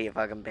can't wait to get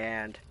fucking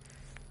banned.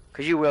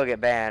 Cause you will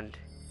get banned.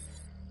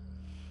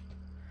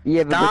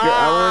 Yeah, but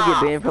I want to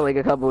get banned for like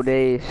a couple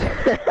days.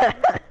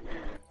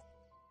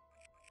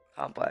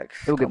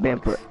 Complex. It'll get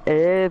banned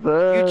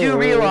forever. You do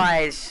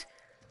realize...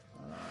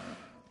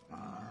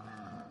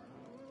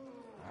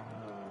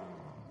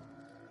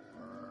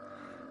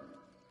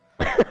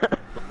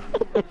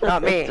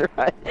 Not me. It's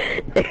right.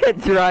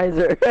 It's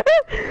Riser.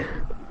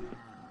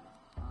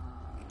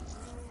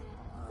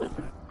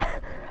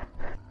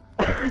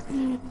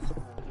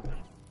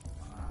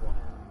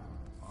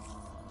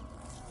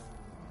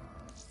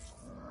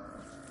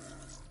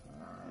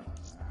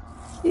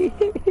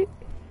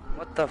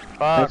 What the fuck,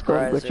 That's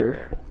called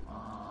Riser?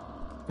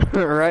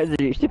 Riser,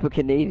 you stupid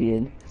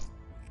Canadian.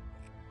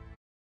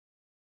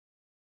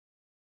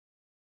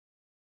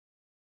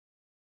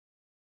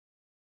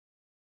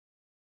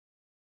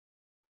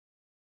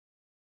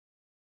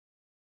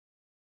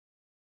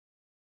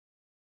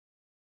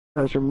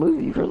 I was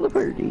removed you from the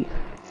party.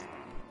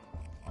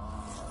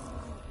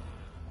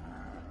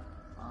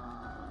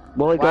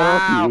 Well, I got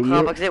off you, idiot.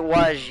 Complex, it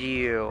was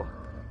you.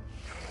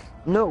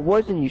 No, it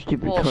wasn't, you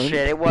stupid cunt.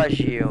 Bullshit, it was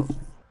you.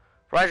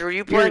 Roger, were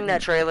you playing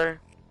that trailer?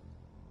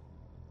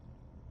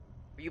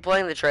 Were you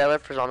playing the trailer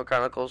for Zombie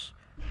Chronicles?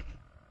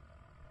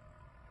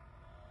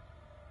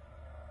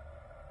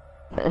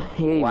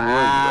 Yeah,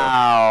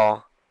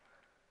 Wow.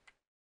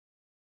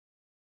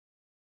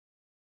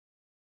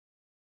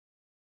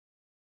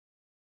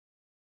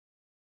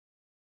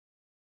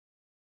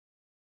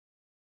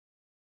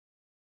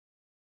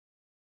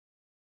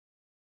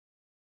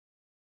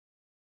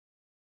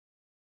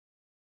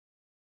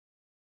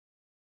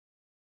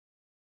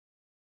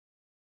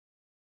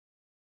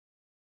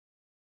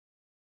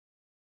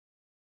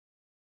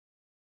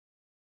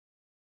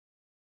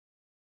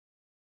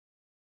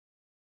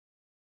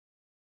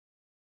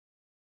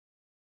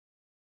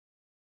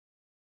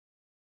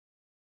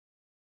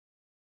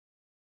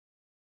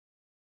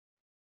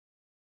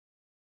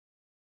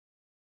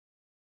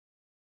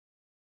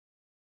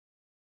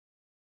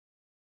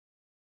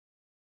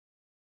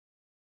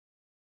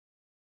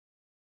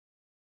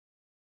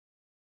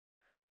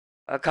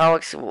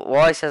 Comics,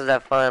 Wally says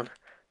that fun.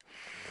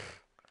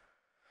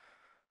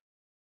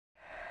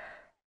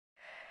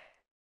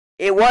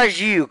 It was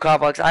you,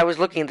 Complex. I was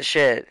looking at the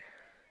shit.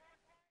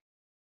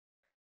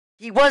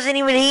 He wasn't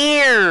even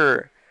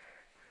here!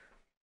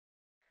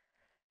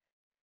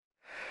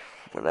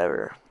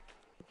 Whatever.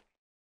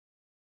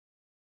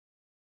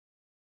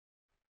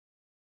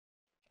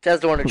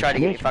 Says the one who tried to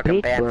get me fucking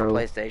banned from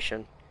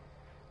PlayStation.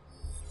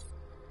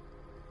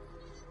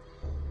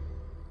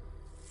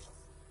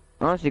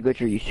 Honestly,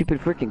 Butcher, you stupid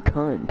freaking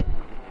cunt.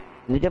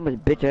 You're the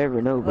dumbest bitch I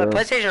ever know, bro. Look,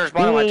 PlayStation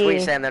responded to my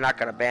tweet saying they're not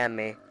gonna ban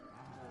me.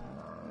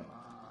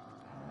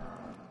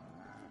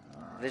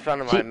 They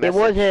responded to my message. It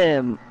was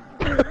him.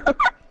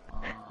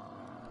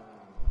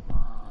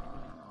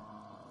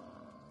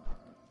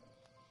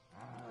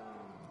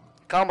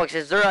 Complex,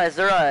 is there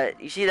a,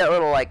 you see that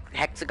little, like,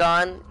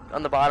 hexagon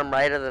on the bottom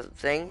right of the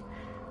thing?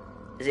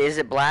 Is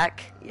it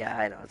black? Yeah,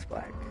 I know it's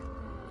black.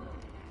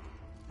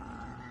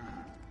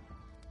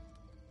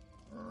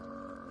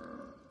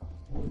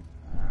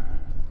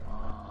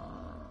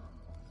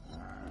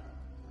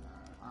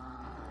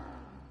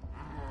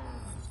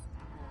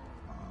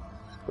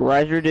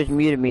 Riser just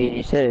muted me and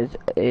he said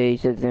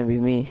it's gonna be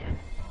me.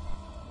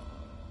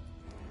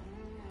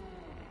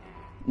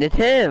 It's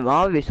him,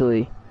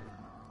 obviously.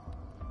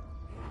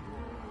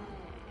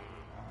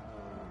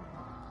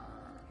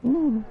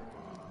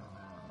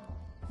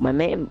 My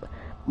man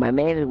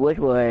is which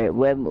word?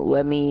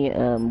 Let me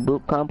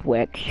boot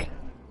complex.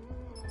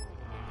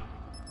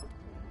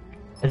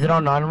 Is it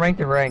on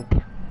non-ranked or ranked?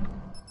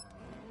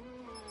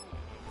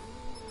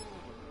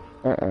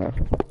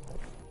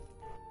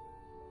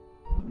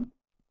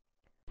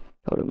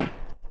 Hold on.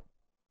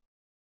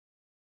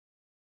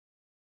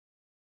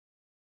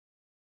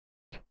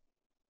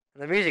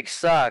 The music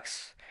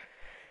sucks.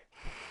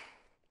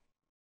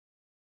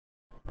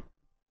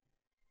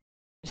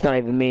 It's not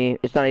even me.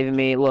 It's not even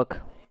me. Look.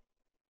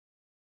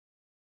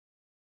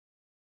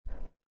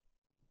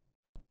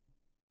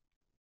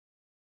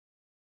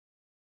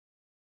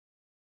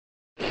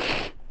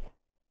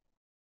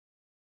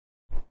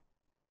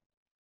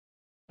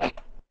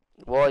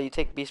 Well, you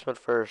take beast mode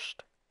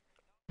first.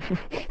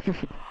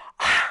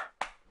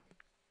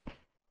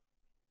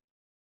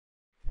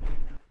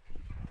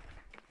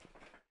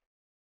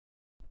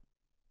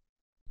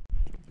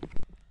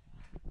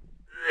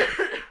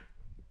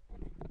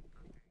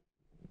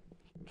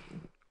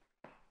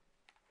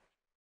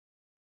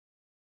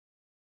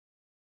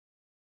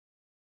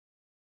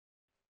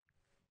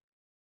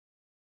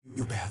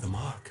 You bear the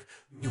mark.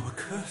 You are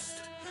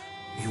cursed.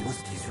 You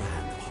must place your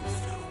hand upon the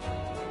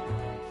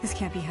stone. This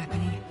can't be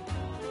happening.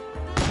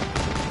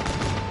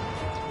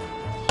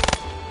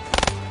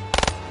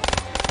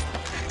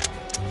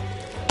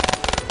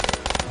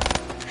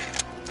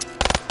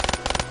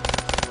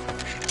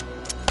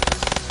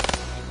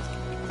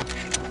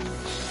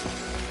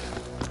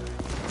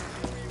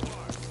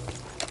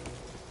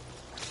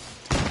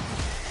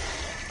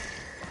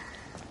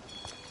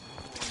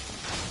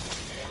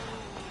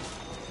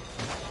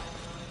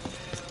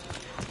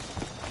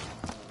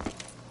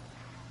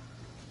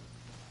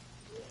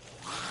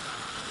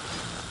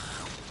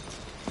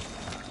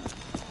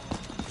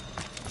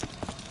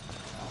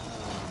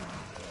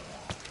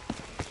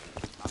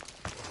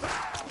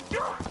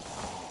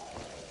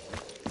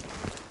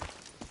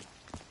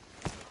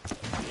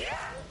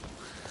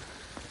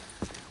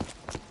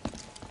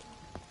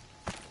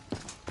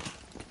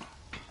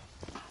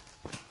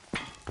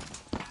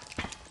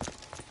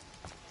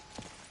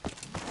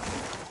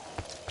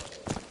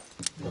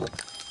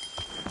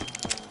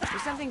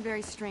 something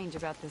very strange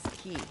about this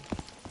key.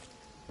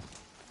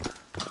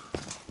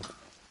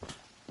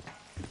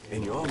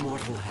 In your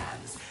mortal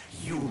hands,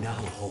 you now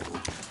hold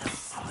a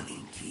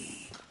summoning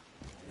key.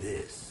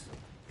 This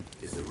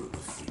is the room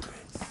of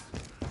secrets.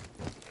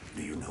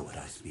 Do you know what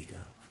I speak of?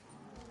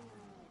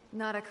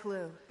 Not a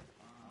clue.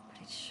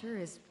 But it sure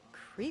is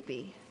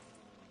creepy.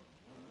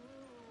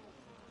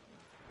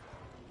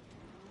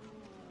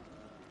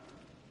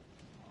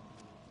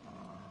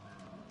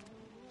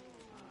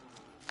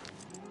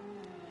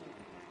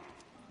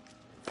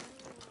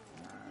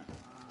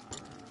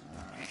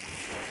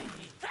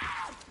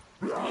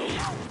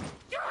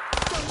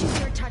 Don't you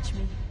dare touch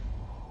me.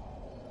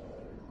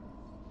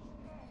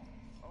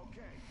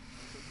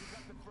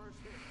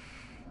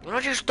 Why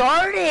don't you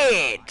start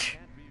it?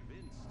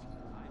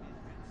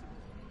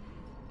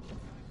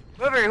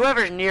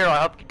 Whoever's near,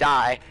 I hope you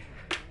die.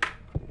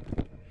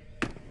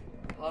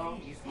 Hello?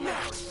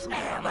 Max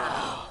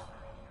ammo.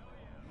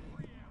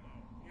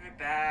 You're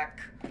back.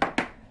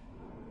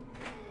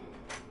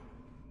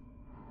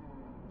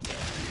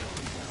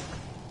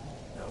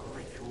 The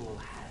ritual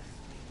has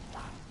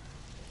begun.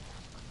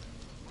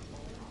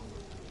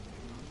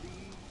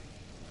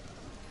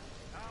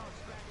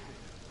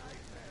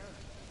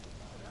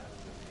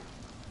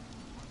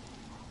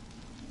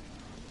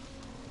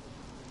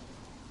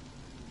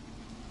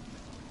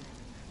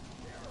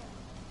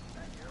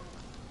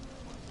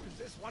 Is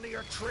this one of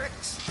your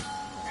tricks?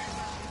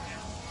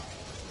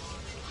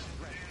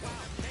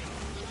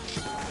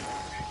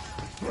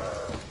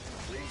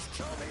 Please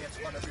tell me it's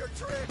one of your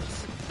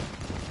tricks.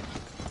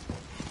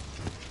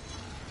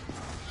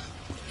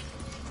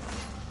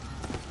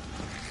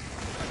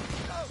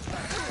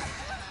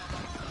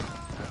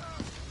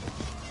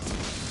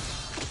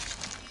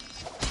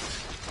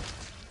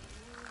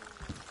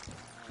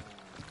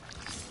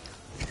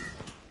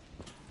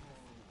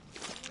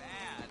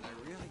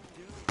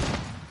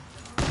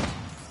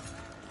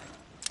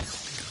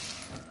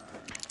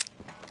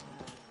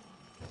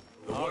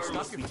 The word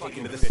must be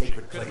taken to the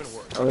sacred place.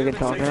 Are we gonna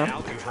talk now? Now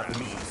you have the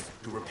means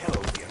to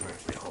repel the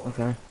unearthly hole.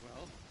 Okay.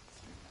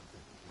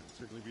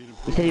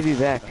 He said he'd be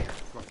back.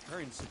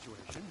 Current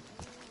situation.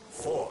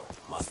 4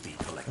 must be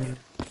collected.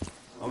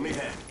 Only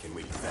then can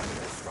we prevent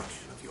the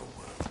destruction of your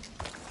world.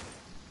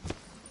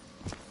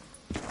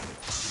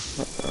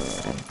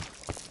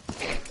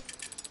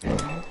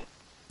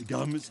 The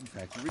gum is in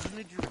fact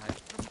originally derived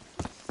from.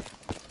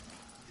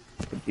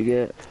 What'd you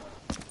get?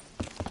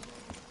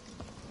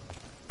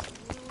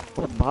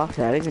 What box?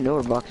 I don't even know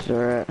where boxes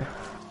are at.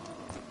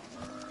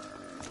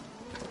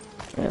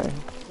 Yeah.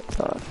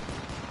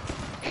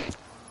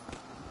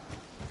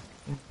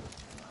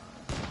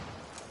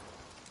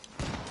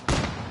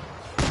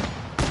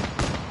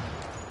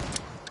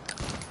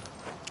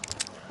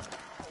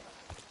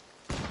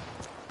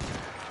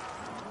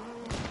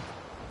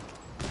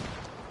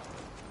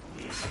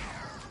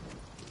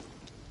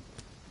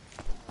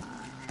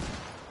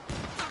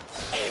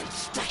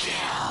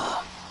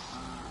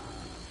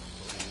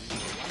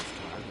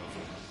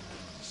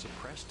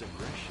 Suppressed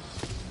aggression.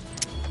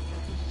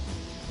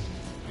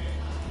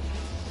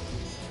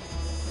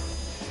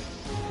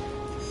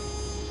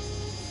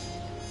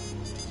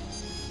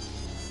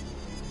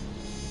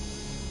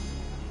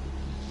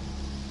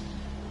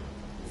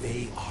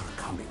 They are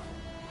coming.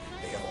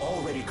 They have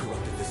already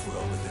corrupted this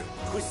world with their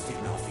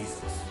twisted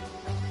malfeasance.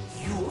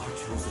 You are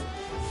chosen.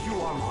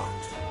 You are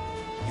marked.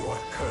 You are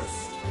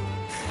cursed.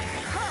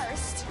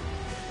 Cursed?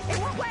 In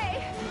what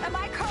way am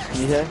I cursed?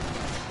 You say?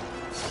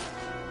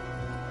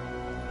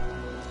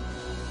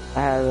 I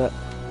have it.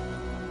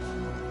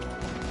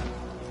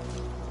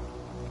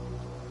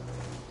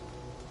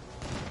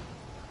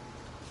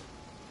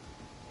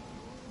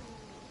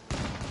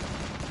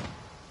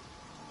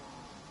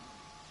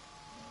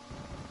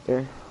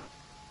 Here.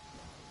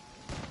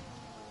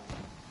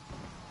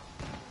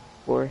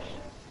 Of course.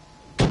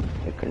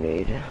 A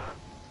grenade.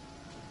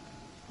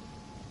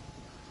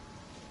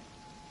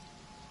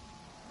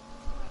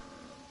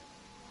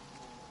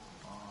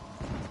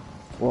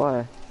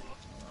 Why?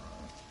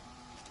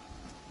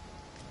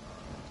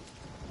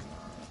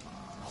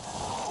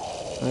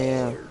 Oh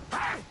yeah.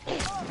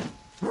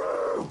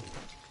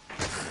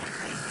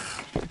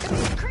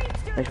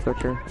 Nice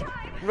butcher.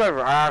 You guys are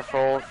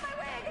assholes.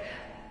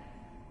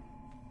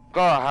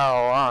 Go to hell,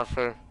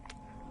 honestly.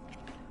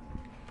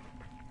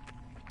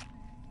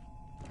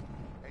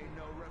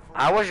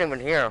 I wasn't even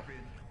here.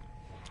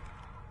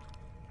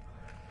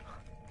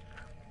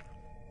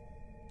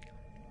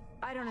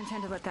 I don't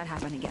intend to let that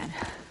happen again.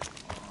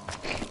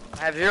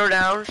 I have 0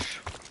 downs.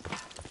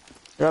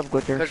 Shut up,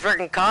 Butcher. Because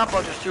freaking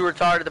Complex is too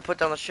retarded to put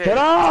down the shit. Shut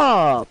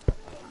up!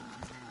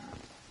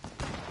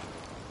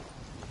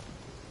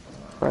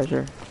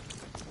 Pressure.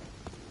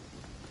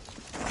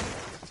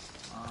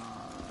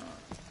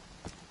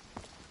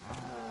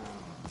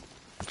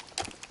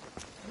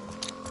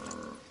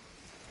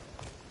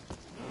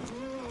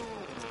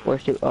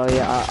 Where's two? Oh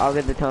yeah, I'll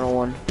get the tunnel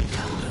one.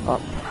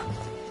 Up.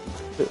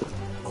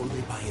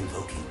 Only by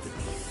invoking the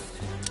beast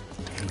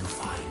can you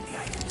find the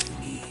items you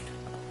need.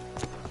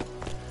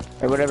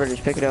 Or whatever,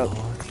 just pick it up.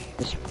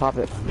 Just pop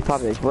it.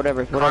 Pop it.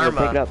 Whatever, Karma.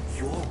 pick it up.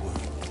 Your world,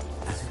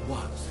 as it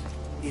was,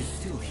 is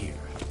still here.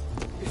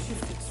 It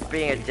shifted slightly,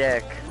 Being a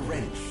dick.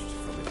 wrenched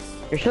from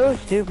its... You're so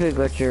stupid,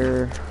 but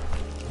you're...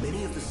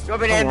 Many of the You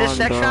want me to end this on,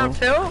 section bro. out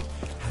too?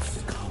 have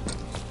succumbed to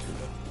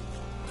the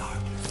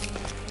darkness.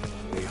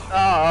 They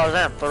are Oh, is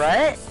that a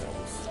threat?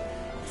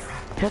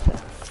 Shut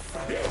the...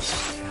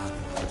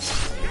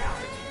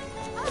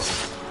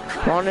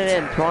 Spawn it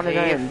in, spawn it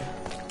in.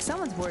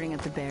 Someone's boarding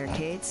up the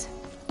barricades.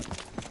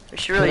 You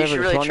should really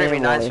Whatever, just treat me one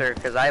name, nicer,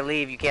 because I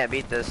leave, you can't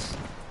beat this.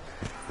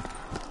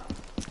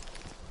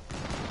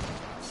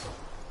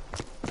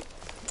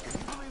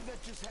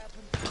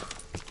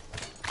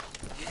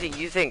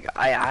 You think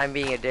I'm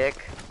being a dick?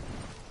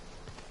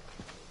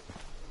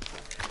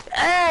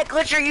 Ah,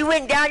 Glitcher, you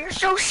went down. You're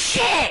so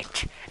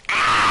shit.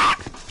 Ah!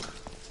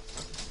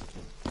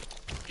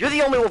 You're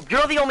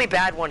the only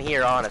bad one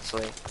here,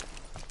 honestly.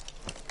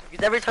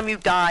 Because every time you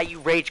die, you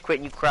rage quit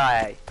and you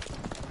cry.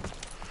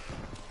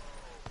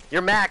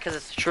 You're mad because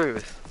it's the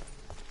truth.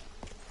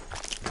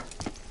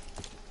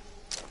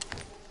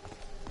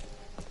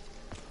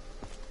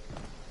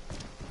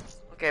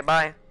 Okay,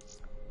 bye.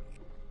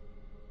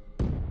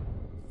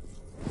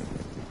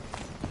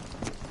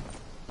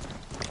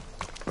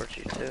 Torch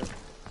you too.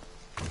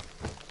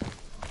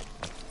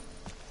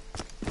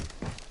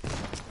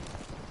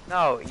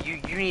 No,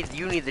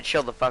 you need to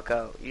chill the fuck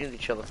out. You need to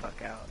chill the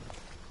fuck out.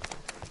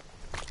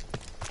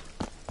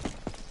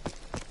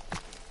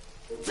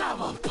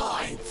 Double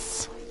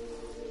points.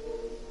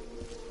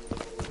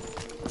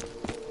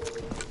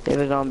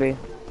 Save a zombie.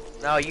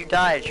 No, you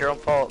died. It's your own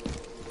fault.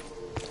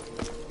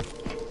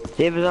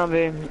 Save a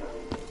zombie.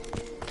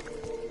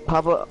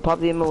 Pop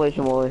the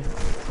immolation, Wally.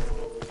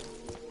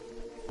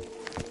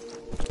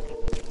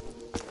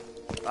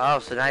 Oh,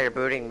 so now you're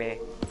booting me.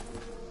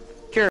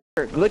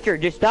 Glitcher,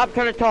 just stop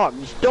trying to talk.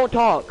 Just don't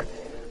talk.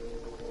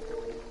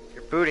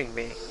 You're booting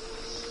me.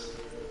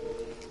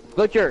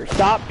 Glitcher,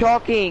 stop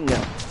talking.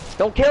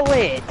 Don't kill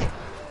it.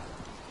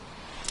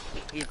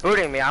 He's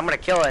booting me. I'm gonna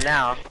kill it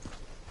now.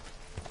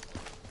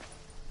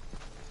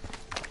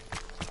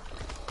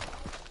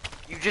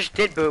 You just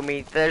did boot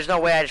me. There's no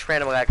way I just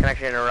randomly got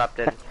connection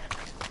interrupted.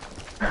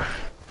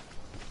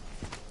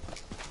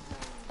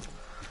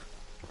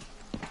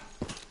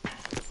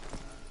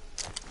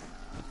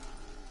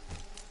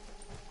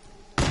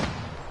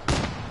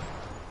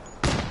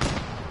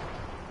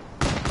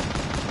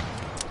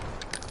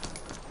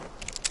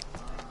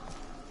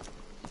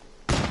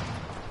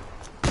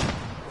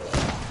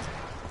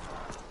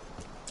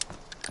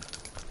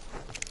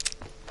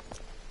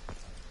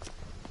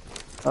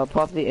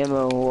 Pop the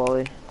ammo,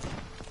 Wally.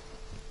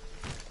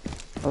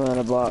 I'm out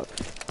of box.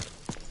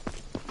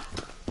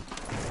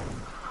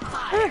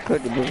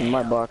 Put this in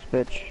my box,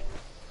 bitch.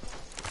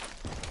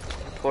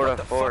 What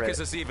the fuck is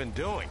this even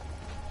doing?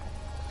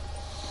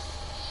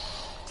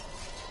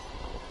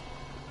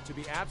 To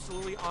be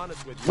absolutely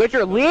honest with you,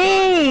 Glitcher,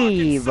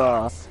 leave!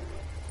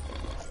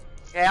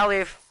 Okay, I'll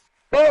leave.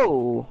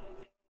 Oh!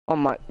 Oh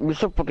my, you're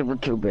so fucking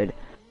stupid.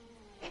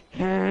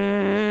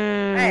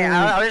 Hey,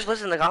 I'll just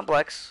listen to the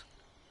complex.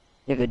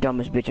 You're the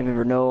dumbest bitch I've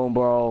ever known,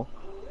 bro.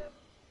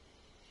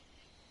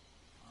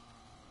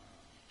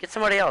 Get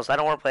somebody else. I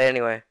don't want to play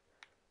anyway.